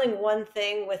selling one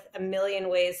thing with a million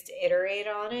ways to iterate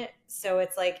on it. So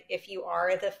it's like, if you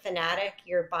are the fanatic,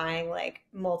 you're buying like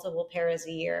multiple pairs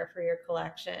a year for your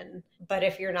collection. But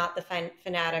if you're not the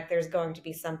fanatic, there's going to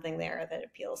be something there that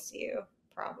appeals to you,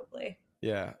 probably.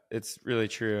 Yeah, it's really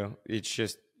true. It's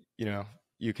just,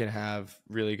 you can have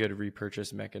really good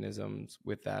repurchase mechanisms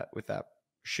with that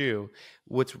shoe.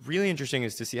 What's really interesting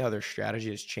is to see how their strategy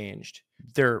has changed.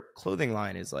 Their clothing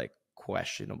line is like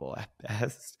questionable at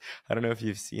best. I don't know if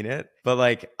you've seen it, but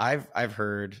like I've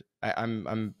heard,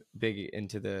 I'm big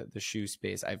into the shoe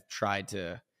space. I've tried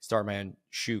to start my own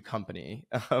shoe company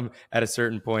at a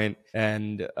certain point,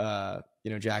 and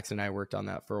Jackson and I worked on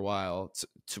that for a while.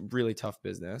 It's a really tough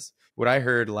business. What I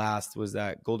heard last was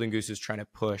that Golden Goose is trying to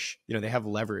push, they have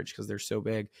leverage because they're so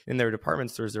big in their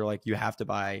department stores. They're like, you have to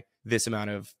buy this amount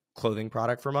of clothing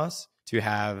product from us to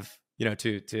have,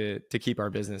 to keep our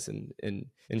business in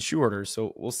shoe orders.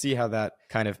 So we'll see how that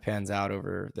kind of pans out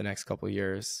over the next couple of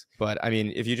years. But I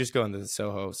mean, if you just go into the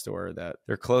Soho store, that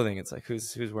their clothing, it's like,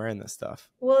 who's wearing this stuff?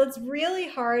 Well, it's really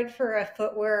hard for a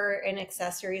footwear and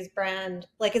accessories brand.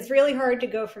 Like, it's really hard to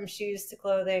go from shoes to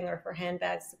clothing or for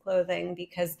handbags to clothing,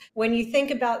 because when you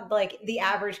think about like the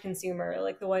average consumer,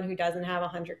 like the one who doesn't have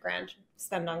 $100,000 to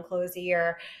spend on clothes a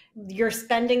year, you're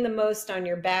spending the most on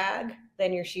your bag,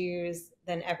 then your shoes,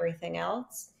 than everything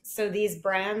else. So these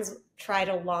brands try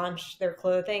to launch their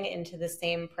clothing into the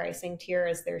same pricing tier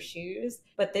as their shoes,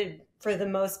 but for the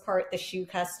most part, the shoe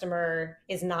customer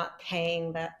is not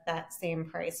paying that same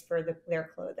price for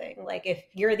their clothing. Like if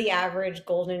you're the average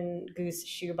Golden Goose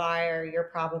shoe buyer, you're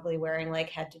probably wearing like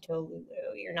head to toe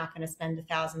Lulu. You're not going to spend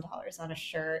 $1,000 on a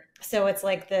shirt. So it's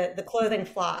like the clothing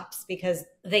flops because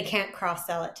they can't cross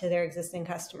sell it to their existing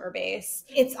customer base.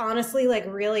 It's honestly like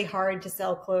really hard to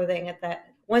sell clothing at that.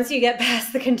 Once you get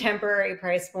past the contemporary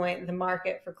price point, the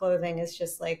market for clothing is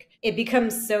just like, it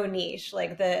becomes so niche.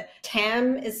 Like the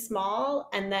TAM is small,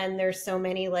 and then there's so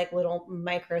many like little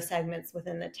micro segments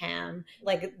within the TAM.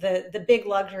 Like the big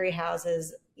luxury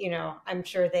houses, I'm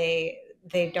sure they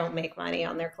don't make money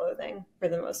on their clothing for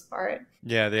the most part.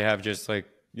 Yeah, they have just like,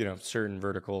 certain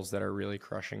verticals that are really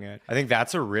crushing it. I think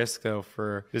that's a risk though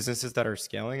for businesses that are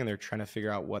scaling and they're trying to figure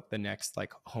out what the next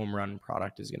like home run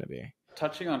product is going to be.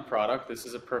 Touching on product, this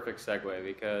is a perfect segue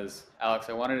because, Alex,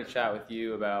 I wanted to chat with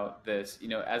you about this.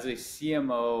 As a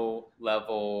CMO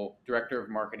level, director of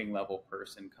marketing level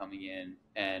person coming in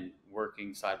and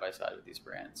working side by side with these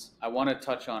brands, I want to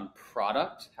touch on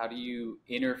product. How do you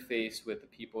interface with the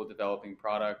people developing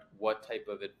product? What type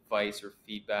of advice or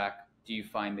feedback do you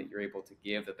find that you're able to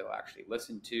give that they'll actually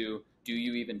listen to? Do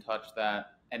you even touch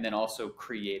that? And then also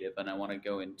creative. And I want to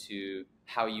go into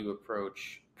how you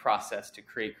approach process to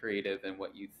create creative and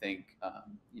what you think,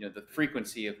 the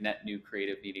frequency of net new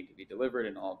creative needing to be delivered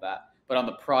and all of that. But on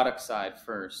the product side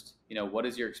first, what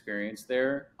is your experience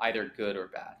there, either good or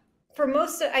bad? For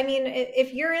most,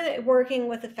 if you're working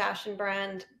with a fashion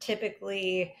brand,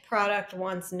 typically product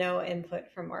wants no input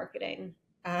from marketing.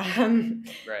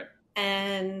 Right.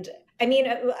 And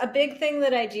a big thing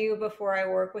that I do before I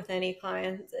work with any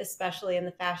clients, especially in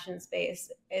the fashion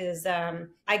space, is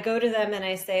I go to them and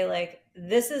I say, like,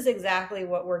 this is exactly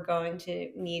what we're going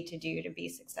to need to do to be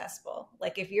successful.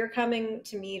 Like, if you're coming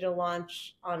to me to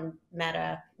launch on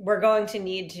Meta, we're going to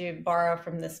need to borrow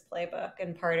from this playbook.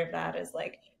 And part of that is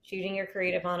like shooting your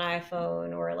creative on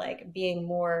iPhone, or like being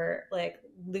more like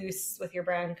loose with your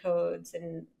brand codes,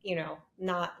 and,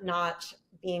 not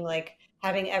being like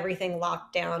having everything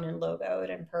locked down and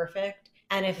logoed and perfect.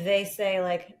 And if they say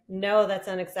like, no, that's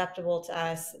unacceptable to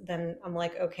us, then I'm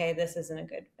like, okay, this isn't a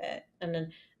good fit. And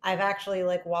then I've actually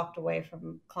like walked away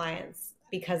from clients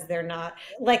because they're not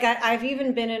like, I've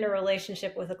even been in a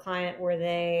relationship with a client where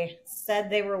they said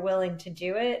they were willing to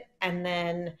do it, and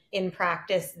then in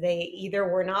practice they either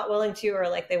were not willing to, or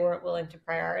like they weren't willing to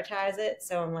prioritize it.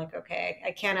 So I'm like, okay,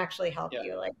 I can't actually help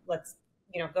you. Like, let's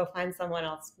go find someone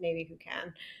else maybe who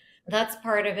can. That's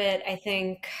part of it. I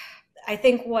think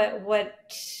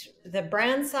what the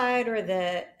brand side or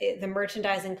the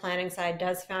merchandising planning side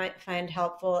does find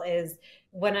helpful is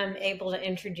when I'm able to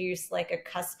introduce like a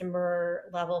customer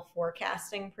level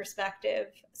forecasting perspective.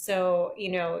 So,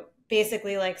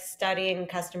 basically like studying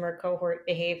customer cohort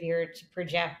behavior to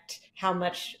project how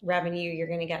much revenue you're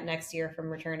going to get next year from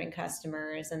returning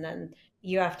customers. And then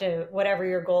you have to, whatever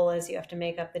your goal is, you have to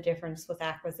make up the difference with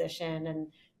acquisition, and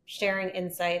sharing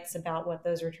insights about what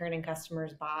those returning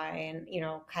customers buy, and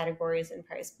categories and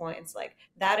price points. Like,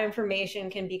 that information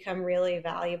can become really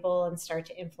valuable and start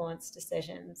to influence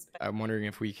decisions. I'm wondering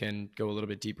if we can go a little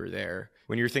bit deeper there.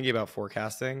 When you're thinking about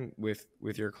forecasting with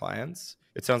your clients,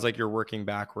 it sounds like you're working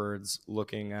backwards,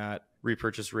 looking at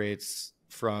repurchase rates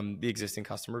from the existing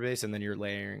customer base, and then you're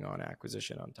layering on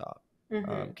acquisition on top.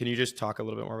 Mm-hmm. Can you just talk a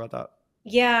little bit more about that?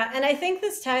 Yeah. And I think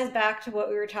this ties back to what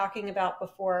we were talking about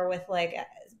before with like,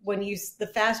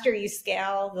 the faster you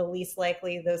scale, the least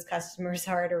likely those customers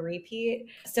are to repeat.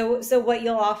 So what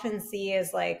you'll often see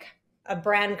is like a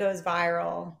brand goes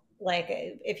viral, like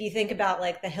if you think about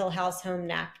like the Hill House home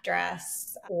nap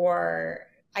dress, or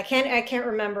I can't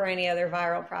remember any other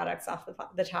viral products off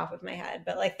the top of my head,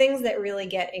 but like things that really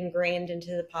get ingrained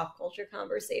into the pop culture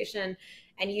conversation,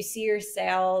 and you see your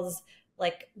sales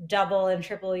like double and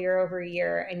triple year over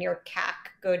year, and your CAC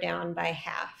go down by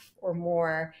half or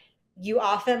more, you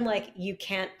often like you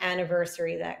can't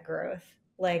anniversary that growth.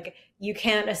 Like you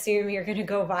can't assume you're going to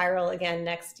go viral again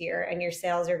next year and your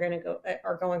sales are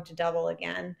going to double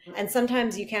again. And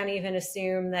sometimes you can't even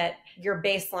assume that your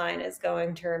baseline is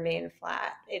going to remain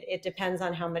flat. It depends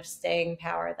on how much staying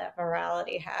power that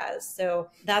virality has. So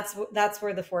that's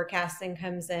where the forecasting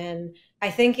comes in.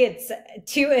 I think it's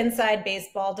too inside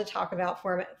baseball to talk about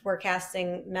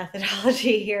forecasting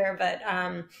methodology here, but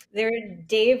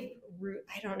Dave,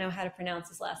 I don't know how to pronounce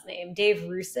his last name. Dave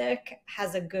Rusick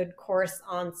has a good course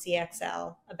on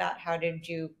CXL about how to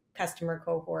do customer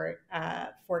cohort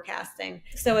forecasting.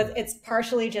 So it's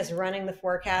partially just running the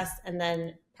forecast, and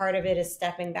then part of it is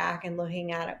stepping back and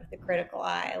looking at it with a critical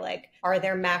eye. Like, are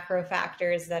there macro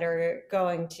factors that are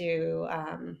going to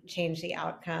change the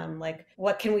outcome? Like,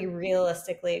 what can we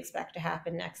realistically expect to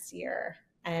happen next year?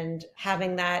 And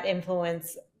having that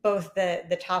influence both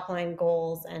the top line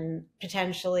goals and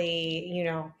potentially,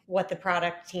 what the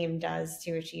product team does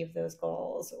to achieve those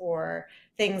goals, or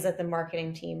things that the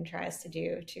marketing team tries to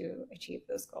do to achieve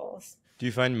those goals. Do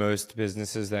you find most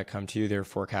businesses that come to you, their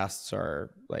forecasts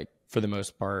are like, for the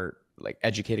most part, like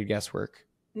educated guesswork?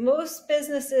 Most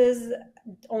businesses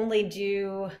only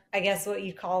do, I guess, what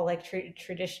you'd call like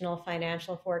traditional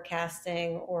financial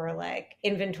forecasting, or like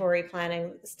inventory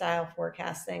planning style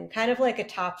forecasting, kind of like a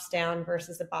tops down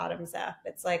versus a bottoms up.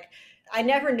 It's like, I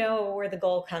never know where the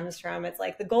goal comes from. It's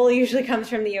like the goal usually comes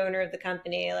from the owner of the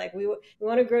company. Like we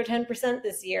want to grow 10%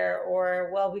 this year, or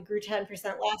well, we grew 10%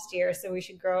 last year, so we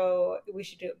should grow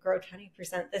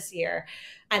 20% this year.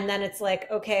 And then it's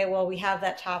like, okay, well, we have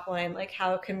that top line. Like,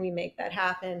 how can we make that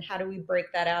happen? How do we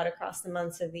break that out across the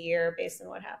months of the year based on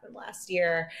what happened last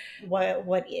year?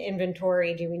 What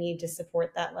inventory do we need to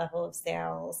support that level of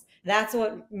sales? That's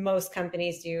what most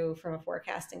companies do from a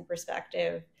forecasting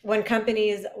perspective. When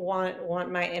companies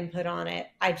want my input on it,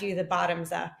 I do the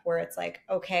bottoms up, where it's like,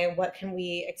 okay, what can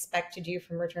we expect to do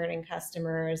from returning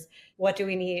customers? What do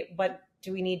we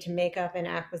need to make up in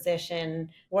acquisition?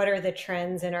 What are the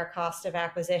trends in our cost of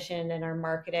acquisition and our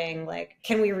marketing? Like,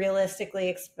 can we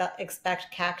realistically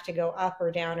expect CAC to go up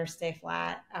or down or stay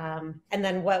flat? And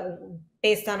then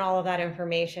based on all of that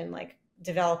information, like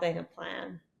developing a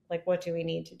plan, like what do we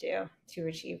need to do to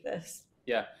achieve this?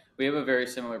 Yeah, we have a very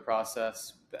similar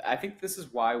process. I think this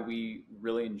is why we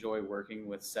really enjoy working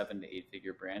with 7 to 8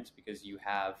 figure brands, because you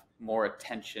have more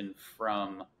attention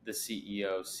from the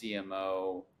CEO,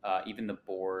 CMO, even the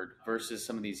board, versus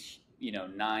some of these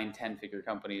 9, 10 figure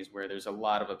companies where there's a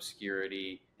lot of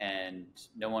obscurity and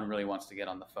no one really wants to get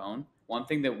on the phone. One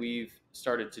thing that we've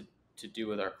started to do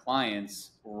with our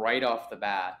clients right off the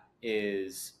bat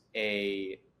is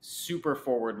a super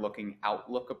forward-looking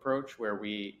outlook approach, where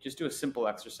we just do a simple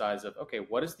exercise of, okay,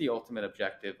 what is the ultimate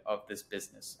objective of this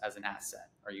business as an asset?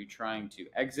 Are you trying to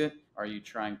exit? Are you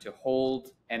trying to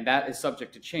hold? And that is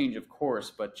subject to change, of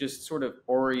course, but just sort of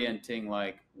orienting,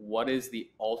 like, what is the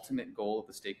ultimate goal of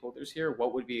the stakeholders here?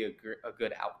 What would be a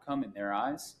good outcome in their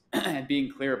eyes? And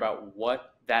being clear about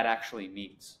what that actually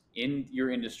means. In your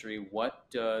industry,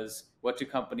 what do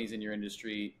companies in your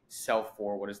industry sell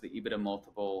for? What is the EBITDA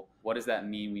multiple? What does that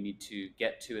mean we need to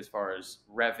get to as far as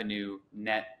revenue,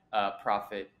 net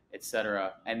profit,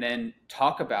 etc.? And then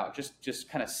talk about, just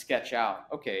kind of sketch out,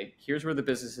 okay, here's where the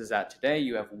business is at today.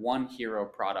 You have one hero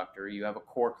product, or you have a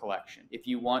core collection. If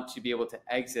you want to be able to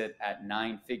exit at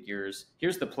 9 figures,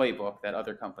 here's the playbook that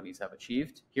other companies have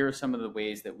achieved. Here are some of the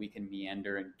ways that we can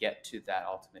meander and get to that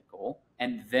ultimate goal.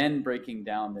 And then breaking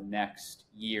down the next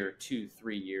year, 2,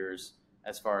 3 years,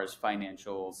 as far as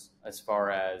financials, as far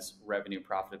as revenue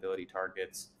profitability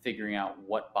targets, figuring out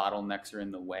what bottlenecks are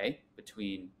in the way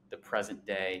between the present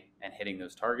day and hitting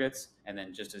those targets. And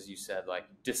then, just as you said, like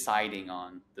deciding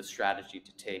on the strategy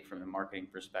to take from the marketing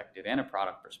perspective and a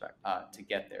product perspective to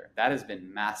get there. That has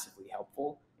been massively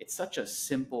helpful. It's such a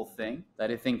simple thing that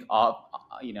I think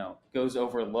goes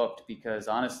overlooked, because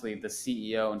honestly, the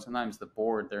CEO and sometimes the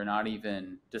board, they're not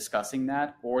even discussing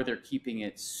that, or they're keeping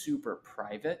it super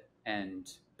private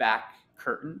and back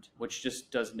curtained, which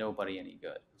just does nobody any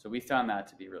good. So we found that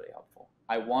to be really helpful.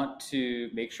 I want to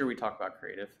make sure we talk about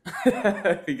creative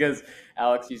because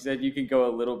Alex, you said you can go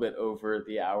a little bit over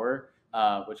the hour,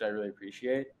 which I really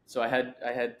appreciate. So I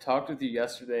had talked with you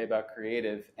yesterday about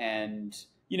creative, and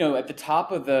At the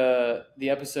top of the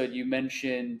episode, you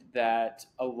mentioned that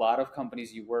a lot of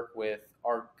companies you work with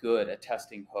are good at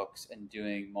testing hooks and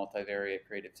doing multivariate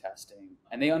creative testing,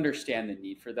 and they understand the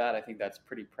need for that. I think that's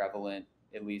pretty prevalent,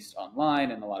 at least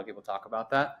online, and a lot of people talk about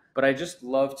that. But I just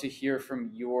love to hear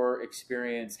from your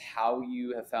experience how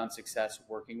you have found success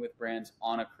working with brands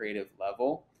on a creative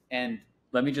level. And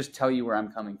let me just tell you where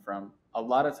I'm coming from. A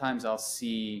lot of times I'll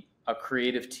see a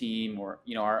creative team, or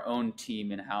our own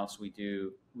team in house. We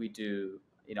do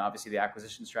obviously the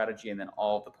acquisition strategy and then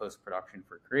all of the post production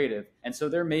for creative. And so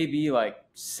there may be like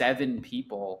 7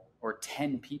 people or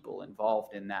 10 people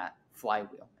involved in that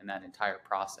flywheel, in that entire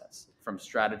process, from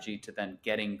strategy to then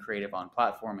getting creative on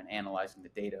platform and analyzing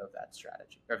the data of that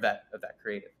strategy, or of that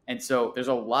creative. And so there's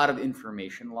a lot of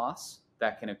information loss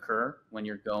that can occur when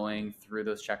you're going through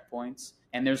those checkpoints.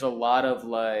 And there's a lot of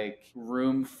like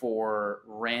room for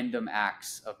random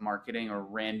acts of marketing or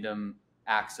random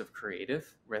acts of creative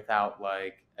without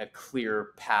like a clear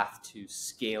path to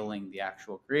scaling the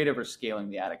actual creative or scaling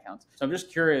the ad accounts. So I'm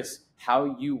just curious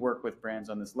how you work with brands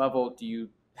on this level.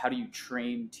 How do you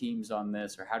train teams on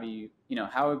this, or how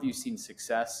have you seen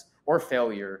success or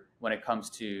failure when it comes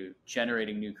to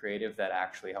generating new creative that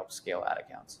actually helps scale ad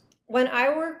accounts? When I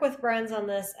work with brands on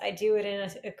this, I do it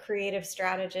in a creative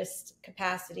strategist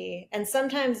capacity, and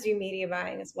sometimes do media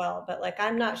buying as well. But like,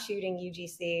 I'm not shooting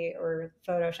UGC or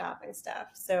photoshopping stuff.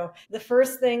 So the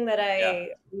first thing that I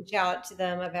reach out to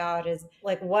them about is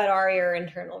like, what are your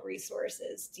internal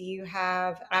resources? Do you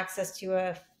have access to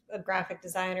a graphic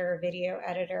designer, a video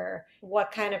editor? What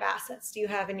kind of assets do you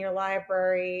have in your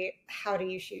library? How do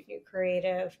you shoot new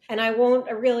creative? And I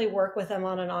won't really work with them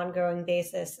on an ongoing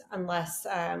basis unless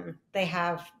they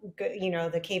have good,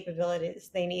 the capabilities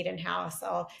they need in house.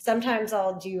 Sometimes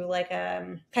I'll do like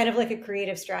a kind of like a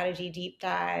creative strategy deep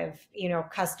dive,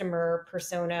 customer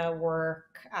persona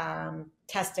work,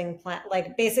 testing plan,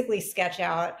 like basically sketch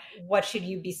out what should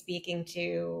you be speaking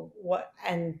to, what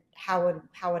and how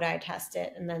would I test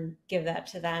it, and then give that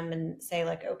to them and say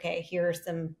like, okay, here are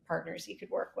some partners you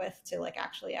could work with to like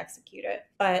actually execute it.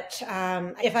 But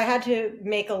if I had to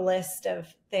make a list of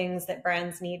things that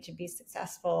brands need to be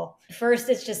successful, first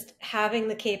it's just having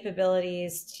the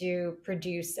capabilities to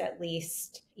produce at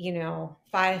least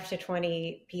 5 to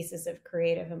 20 pieces of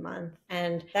creative a month.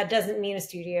 And that doesn't mean a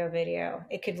studio video.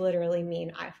 It could literally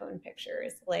mean iPhone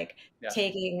pictures. Like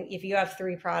taking, if you have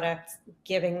 3 products,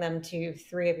 giving them to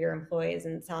 3 of your employees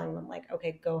and telling them like,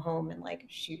 okay, go home and like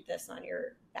shoot this on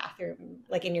your bathroom,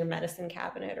 like in your medicine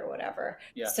cabinet or whatever.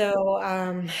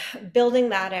 So building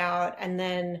that out, and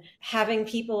then having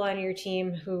people on your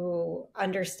team who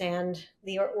understand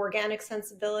the organic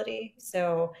sensibility.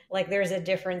 So like, there's a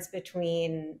difference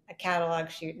between a catalog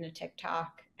shoot and a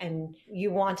TikTok. And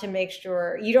you want to make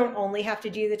sure you don't only have to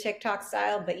do the TikTok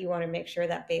style, but you want to make sure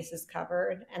that base is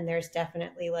covered. And there's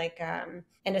definitely like an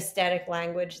aesthetic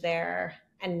language there.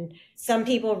 And some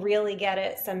people really get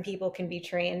it. Some people can be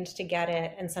trained to get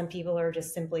it. And some people are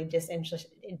just simply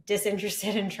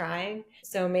disinterested in trying.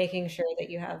 So making sure that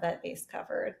you have that base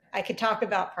covered. I could talk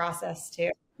about process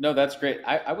too. No, that's great.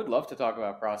 I would love to talk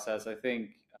about process. I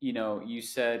think, you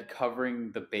said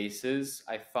covering the bases.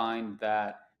 I find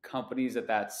that companies at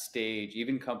that stage,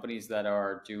 even companies that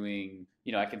are doing,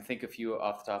 I can think a few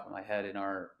off the top of my head in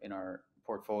our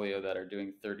portfolio that are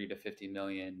doing 30 to 50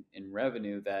 million in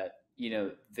revenue, that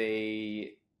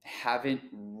they haven't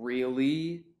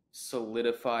really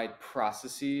solidified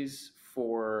processes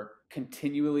for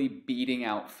continually beating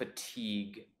out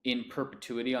fatigue in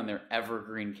perpetuity on their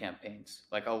evergreen campaigns.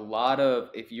 Like a lot of,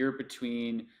 if you're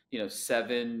between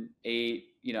 7, 8,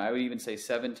 I would even say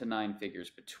 7 to 9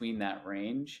 figures, between that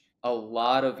range, a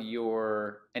lot of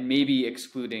your, and maybe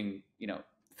excluding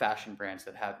fashion brands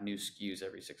that have new SKUs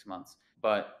every 6 months,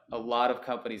 but a lot of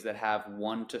companies that have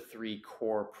 1 to 3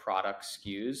 core product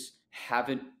SKUs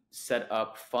haven't set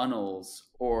up funnels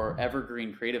or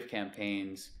evergreen creative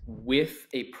campaigns with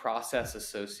a process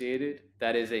associated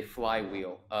that is a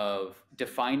flywheel of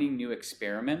defining new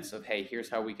experiments of, hey, here's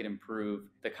how we can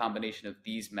improve the combination of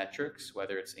these metrics,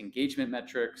 whether it's engagement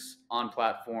metrics on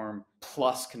platform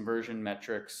plus conversion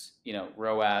metrics,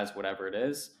 ROAS, whatever it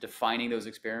is, defining those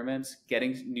experiments,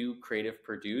 getting new creative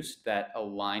produced that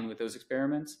align with those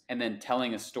experiments, and then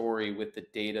telling a story with the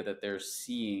data that they're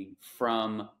seeing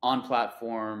from on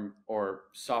platform or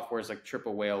softwares like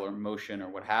Triple Whale or Motion or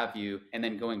what have you, and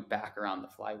then going back around the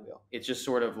flywheel. It's just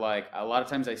sort of like, a lot of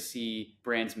times I see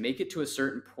brands make it to a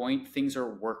certain point, things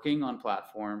are working on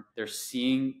platform, they're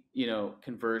seeing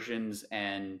conversions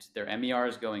and their MER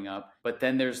is going up, but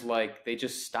then there's like, they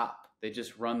just stop They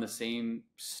just run the same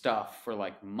stuff for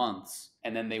like months,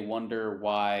 and then they wonder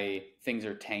why things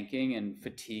are tanking and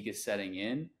fatigue is setting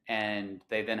in, and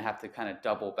they then have to kind of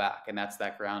double back. And that's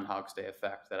that Groundhog's Day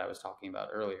effect that I was talking about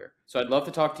earlier. So I'd love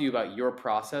to talk to you about your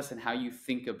process and how you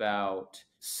think about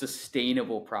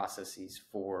sustainable processes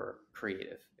for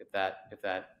creative, if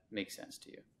that makes sense to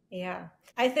you. Yeah.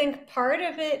 I think part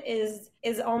of it is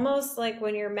almost like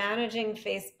when you're managing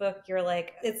Facebook, you're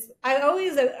like, I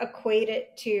always equate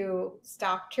it to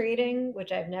stock trading,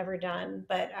 which I've never done,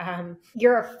 but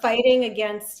you're fighting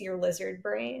against your lizard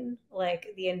brain like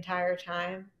the entire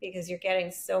time because you're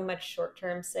getting so much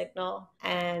short-term signal.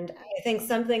 And I think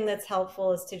something that's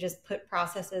helpful is to just put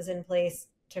processes in place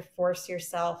to force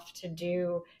yourself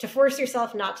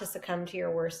not to succumb to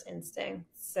your worst instincts.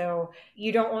 So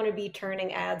you don't want to be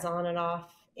turning ads on and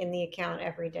off in the account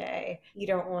every day. You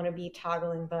don't want to be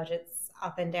toggling budgets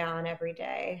up and down every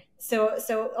day. So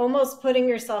almost putting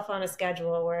yourself on a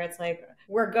schedule where it's like,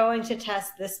 we're going to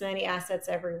test this many assets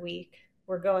every week.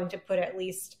 We're going to put at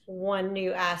least one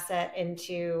new asset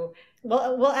into,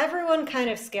 well, everyone kind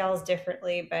of scales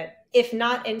differently, but if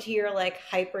not into your like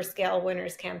hyper scale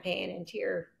winners campaign, into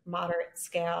your moderate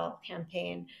scale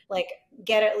campaign, like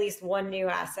get at least one new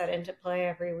asset into play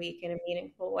every week in a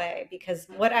meaningful way. Because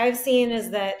what I've seen is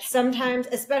that sometimes,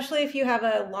 especially if you have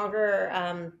a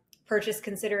longer purchase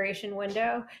consideration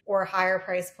window or higher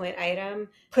price point item,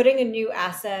 putting a new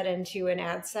asset into an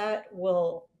ad set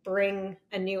will bring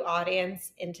a new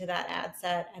audience into that ad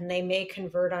set, and they may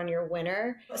convert on your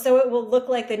winner. So it will look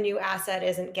like the new asset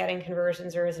isn't getting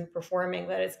conversions or isn't performing,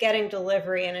 but it's getting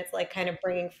delivery, and it's like kind of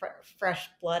bringing fresh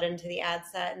blood into the ad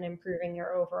set and improving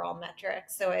your overall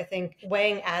metrics. So I think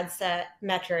weighing ad set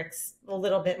metrics a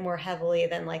little bit more heavily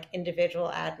than like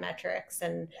individual ad metrics.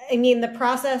 And I mean, the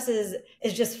process is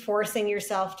just forcing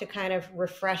yourself to kind of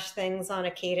refresh things on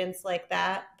a cadence like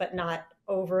that, but not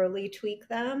overly tweak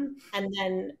them, and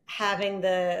then having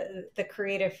the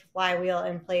creative flywheel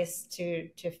in place to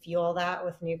fuel that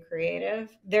with new creative.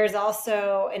 There's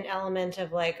also an element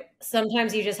of like,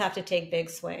 sometimes you just have to take big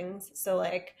swings. So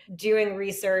like doing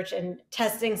research and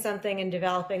testing something and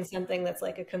developing something that's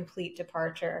like a complete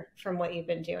departure from what you've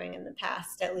been doing in the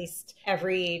past, at least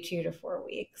every 2 to 4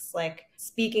 weeks, like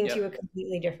speaking to a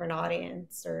completely different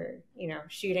audience, or, you know,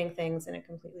 shooting things in a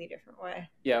completely different way.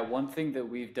 Yeah, one thing that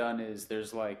we've done is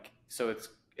there's like, so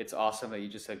it's awesome that you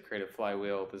just said creative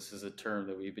flywheel. This is a term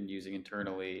that we've been using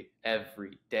internally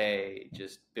every day,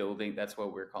 just building. That's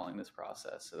what we're calling this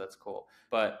process. So that's cool.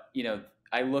 But, you know,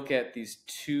 I look at these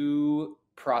two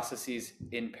processes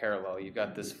in parallel. You've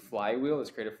got this flywheel,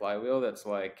 this creative flywheel, that's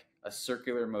like a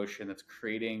circular motion that's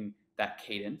creating that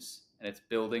cadence and it's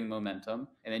building momentum.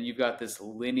 And then you've got this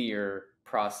linear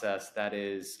process that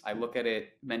is, I look at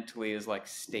it mentally as like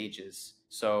stages.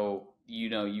 So, you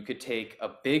know, you could take a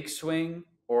big swing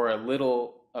or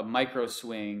a micro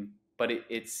swing, but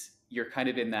you're kind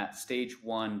of in that stage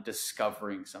one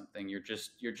discovering something. You're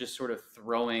just sort of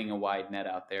throwing a wide net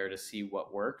out there to see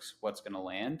what works, what's going to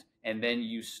land. And then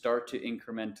you start to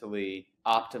incrementally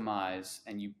optimize,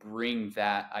 and you bring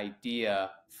that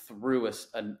idea through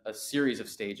a series of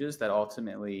stages that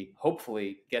ultimately,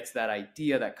 hopefully, gets that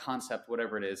idea, that concept,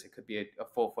 whatever it is. It could be a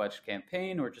full-fledged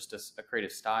campaign or just a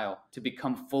creative style to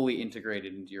become fully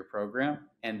integrated into your program.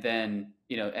 And then,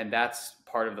 you know, and that's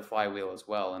part of the flywheel as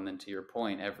well. And then to your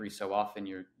point, every so often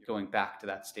you're going back to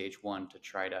that stage one to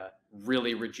try to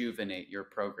really rejuvenate your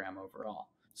program overall.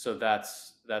 So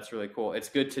that's really cool. It's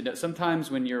good to know. Sometimes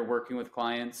when you're working with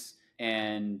clients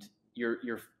and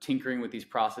you're tinkering with these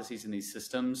processes and these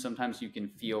systems, sometimes you can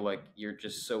feel like you're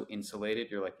just so insulated.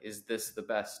 You're like, is this the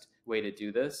best way to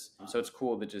do this? So it's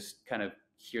cool to just kind of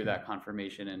hear that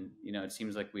confirmation. And, you know, it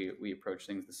seems like we approach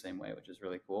things the same way, which is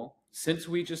really cool. Since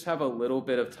we just have a little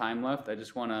bit of time left, I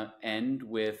just want to end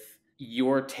with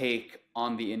your take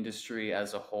on the industry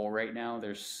as a whole right now.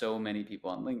 There's so many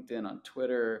people on LinkedIn, on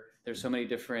Twitter. There's so many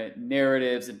different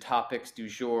narratives and topics du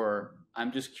jour.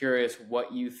 I'm just curious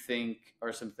what you think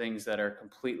are some things that are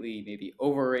completely maybe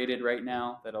overrated right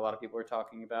now that a lot of people are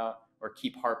talking about or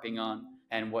keep harping on,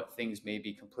 and what things may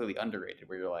be completely underrated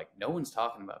where you're like, no one's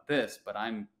talking about this, but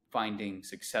I'm finding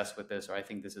success with this, or I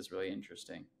think this is really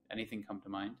interesting. Anything come to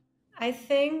mind? I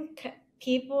think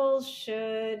people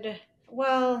should,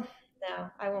 well, no,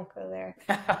 I won't go there.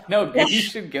 No, you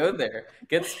should go there.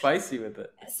 Get spicy with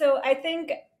it. So I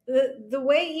think the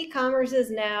way e-commerce is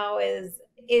now is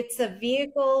it's a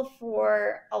vehicle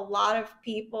for a lot of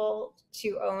people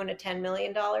to own a $10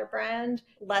 million brand,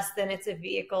 less than it's a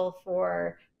vehicle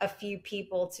for a few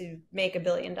people to make $1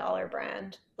 billion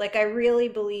brand. Like, I really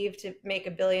believe to make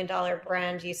 $1 billion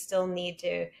brand, you still need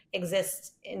to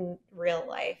exist in real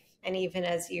life. and even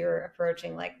as you're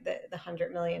approaching like the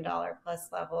 $100 million plus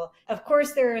level. Of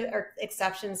course, there are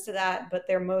exceptions to that, but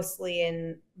they're mostly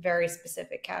in very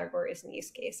specific categories and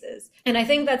use cases. And I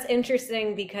think that's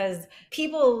interesting because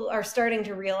people are starting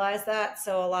to realize that.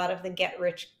 So a lot of the get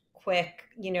rich quick,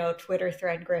 Twitter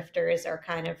thread grifters are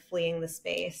kind of fleeing the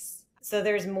space. So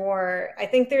there's more, I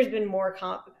think there's been more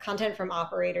content from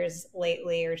operators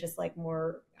lately, or just like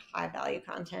more high value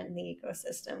content in the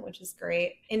ecosystem, which is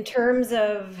great. In terms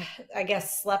of, I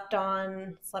guess, slept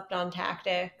on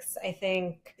tactics, I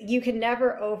think you can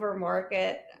never over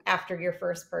market after your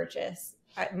first purchase.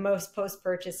 Most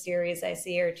post-purchase series I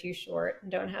see are too short and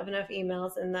don't have enough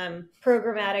emails in them.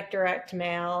 Programmatic direct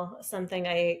mail, something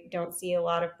I don't see a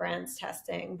lot of brands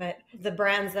testing, but the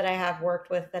brands that I have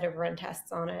worked with that have run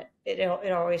tests on it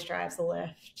always drives a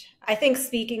lift. I think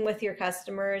speaking with your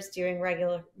customers, doing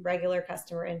regular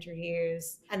customer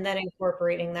interviews, and then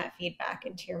incorporating that feedback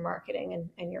into your marketing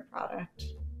and your product.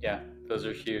 Yeah, those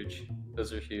are huge.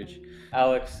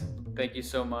 Alex, thank you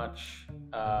so much.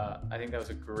 I think those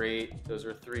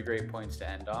are 3 great points to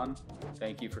end on.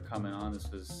 Thank you for coming on. This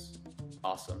was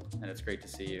awesome, and it's great to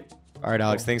see you. All right,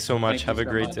 Alex, thanks so much. Have a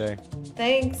great day.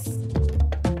 Thanks.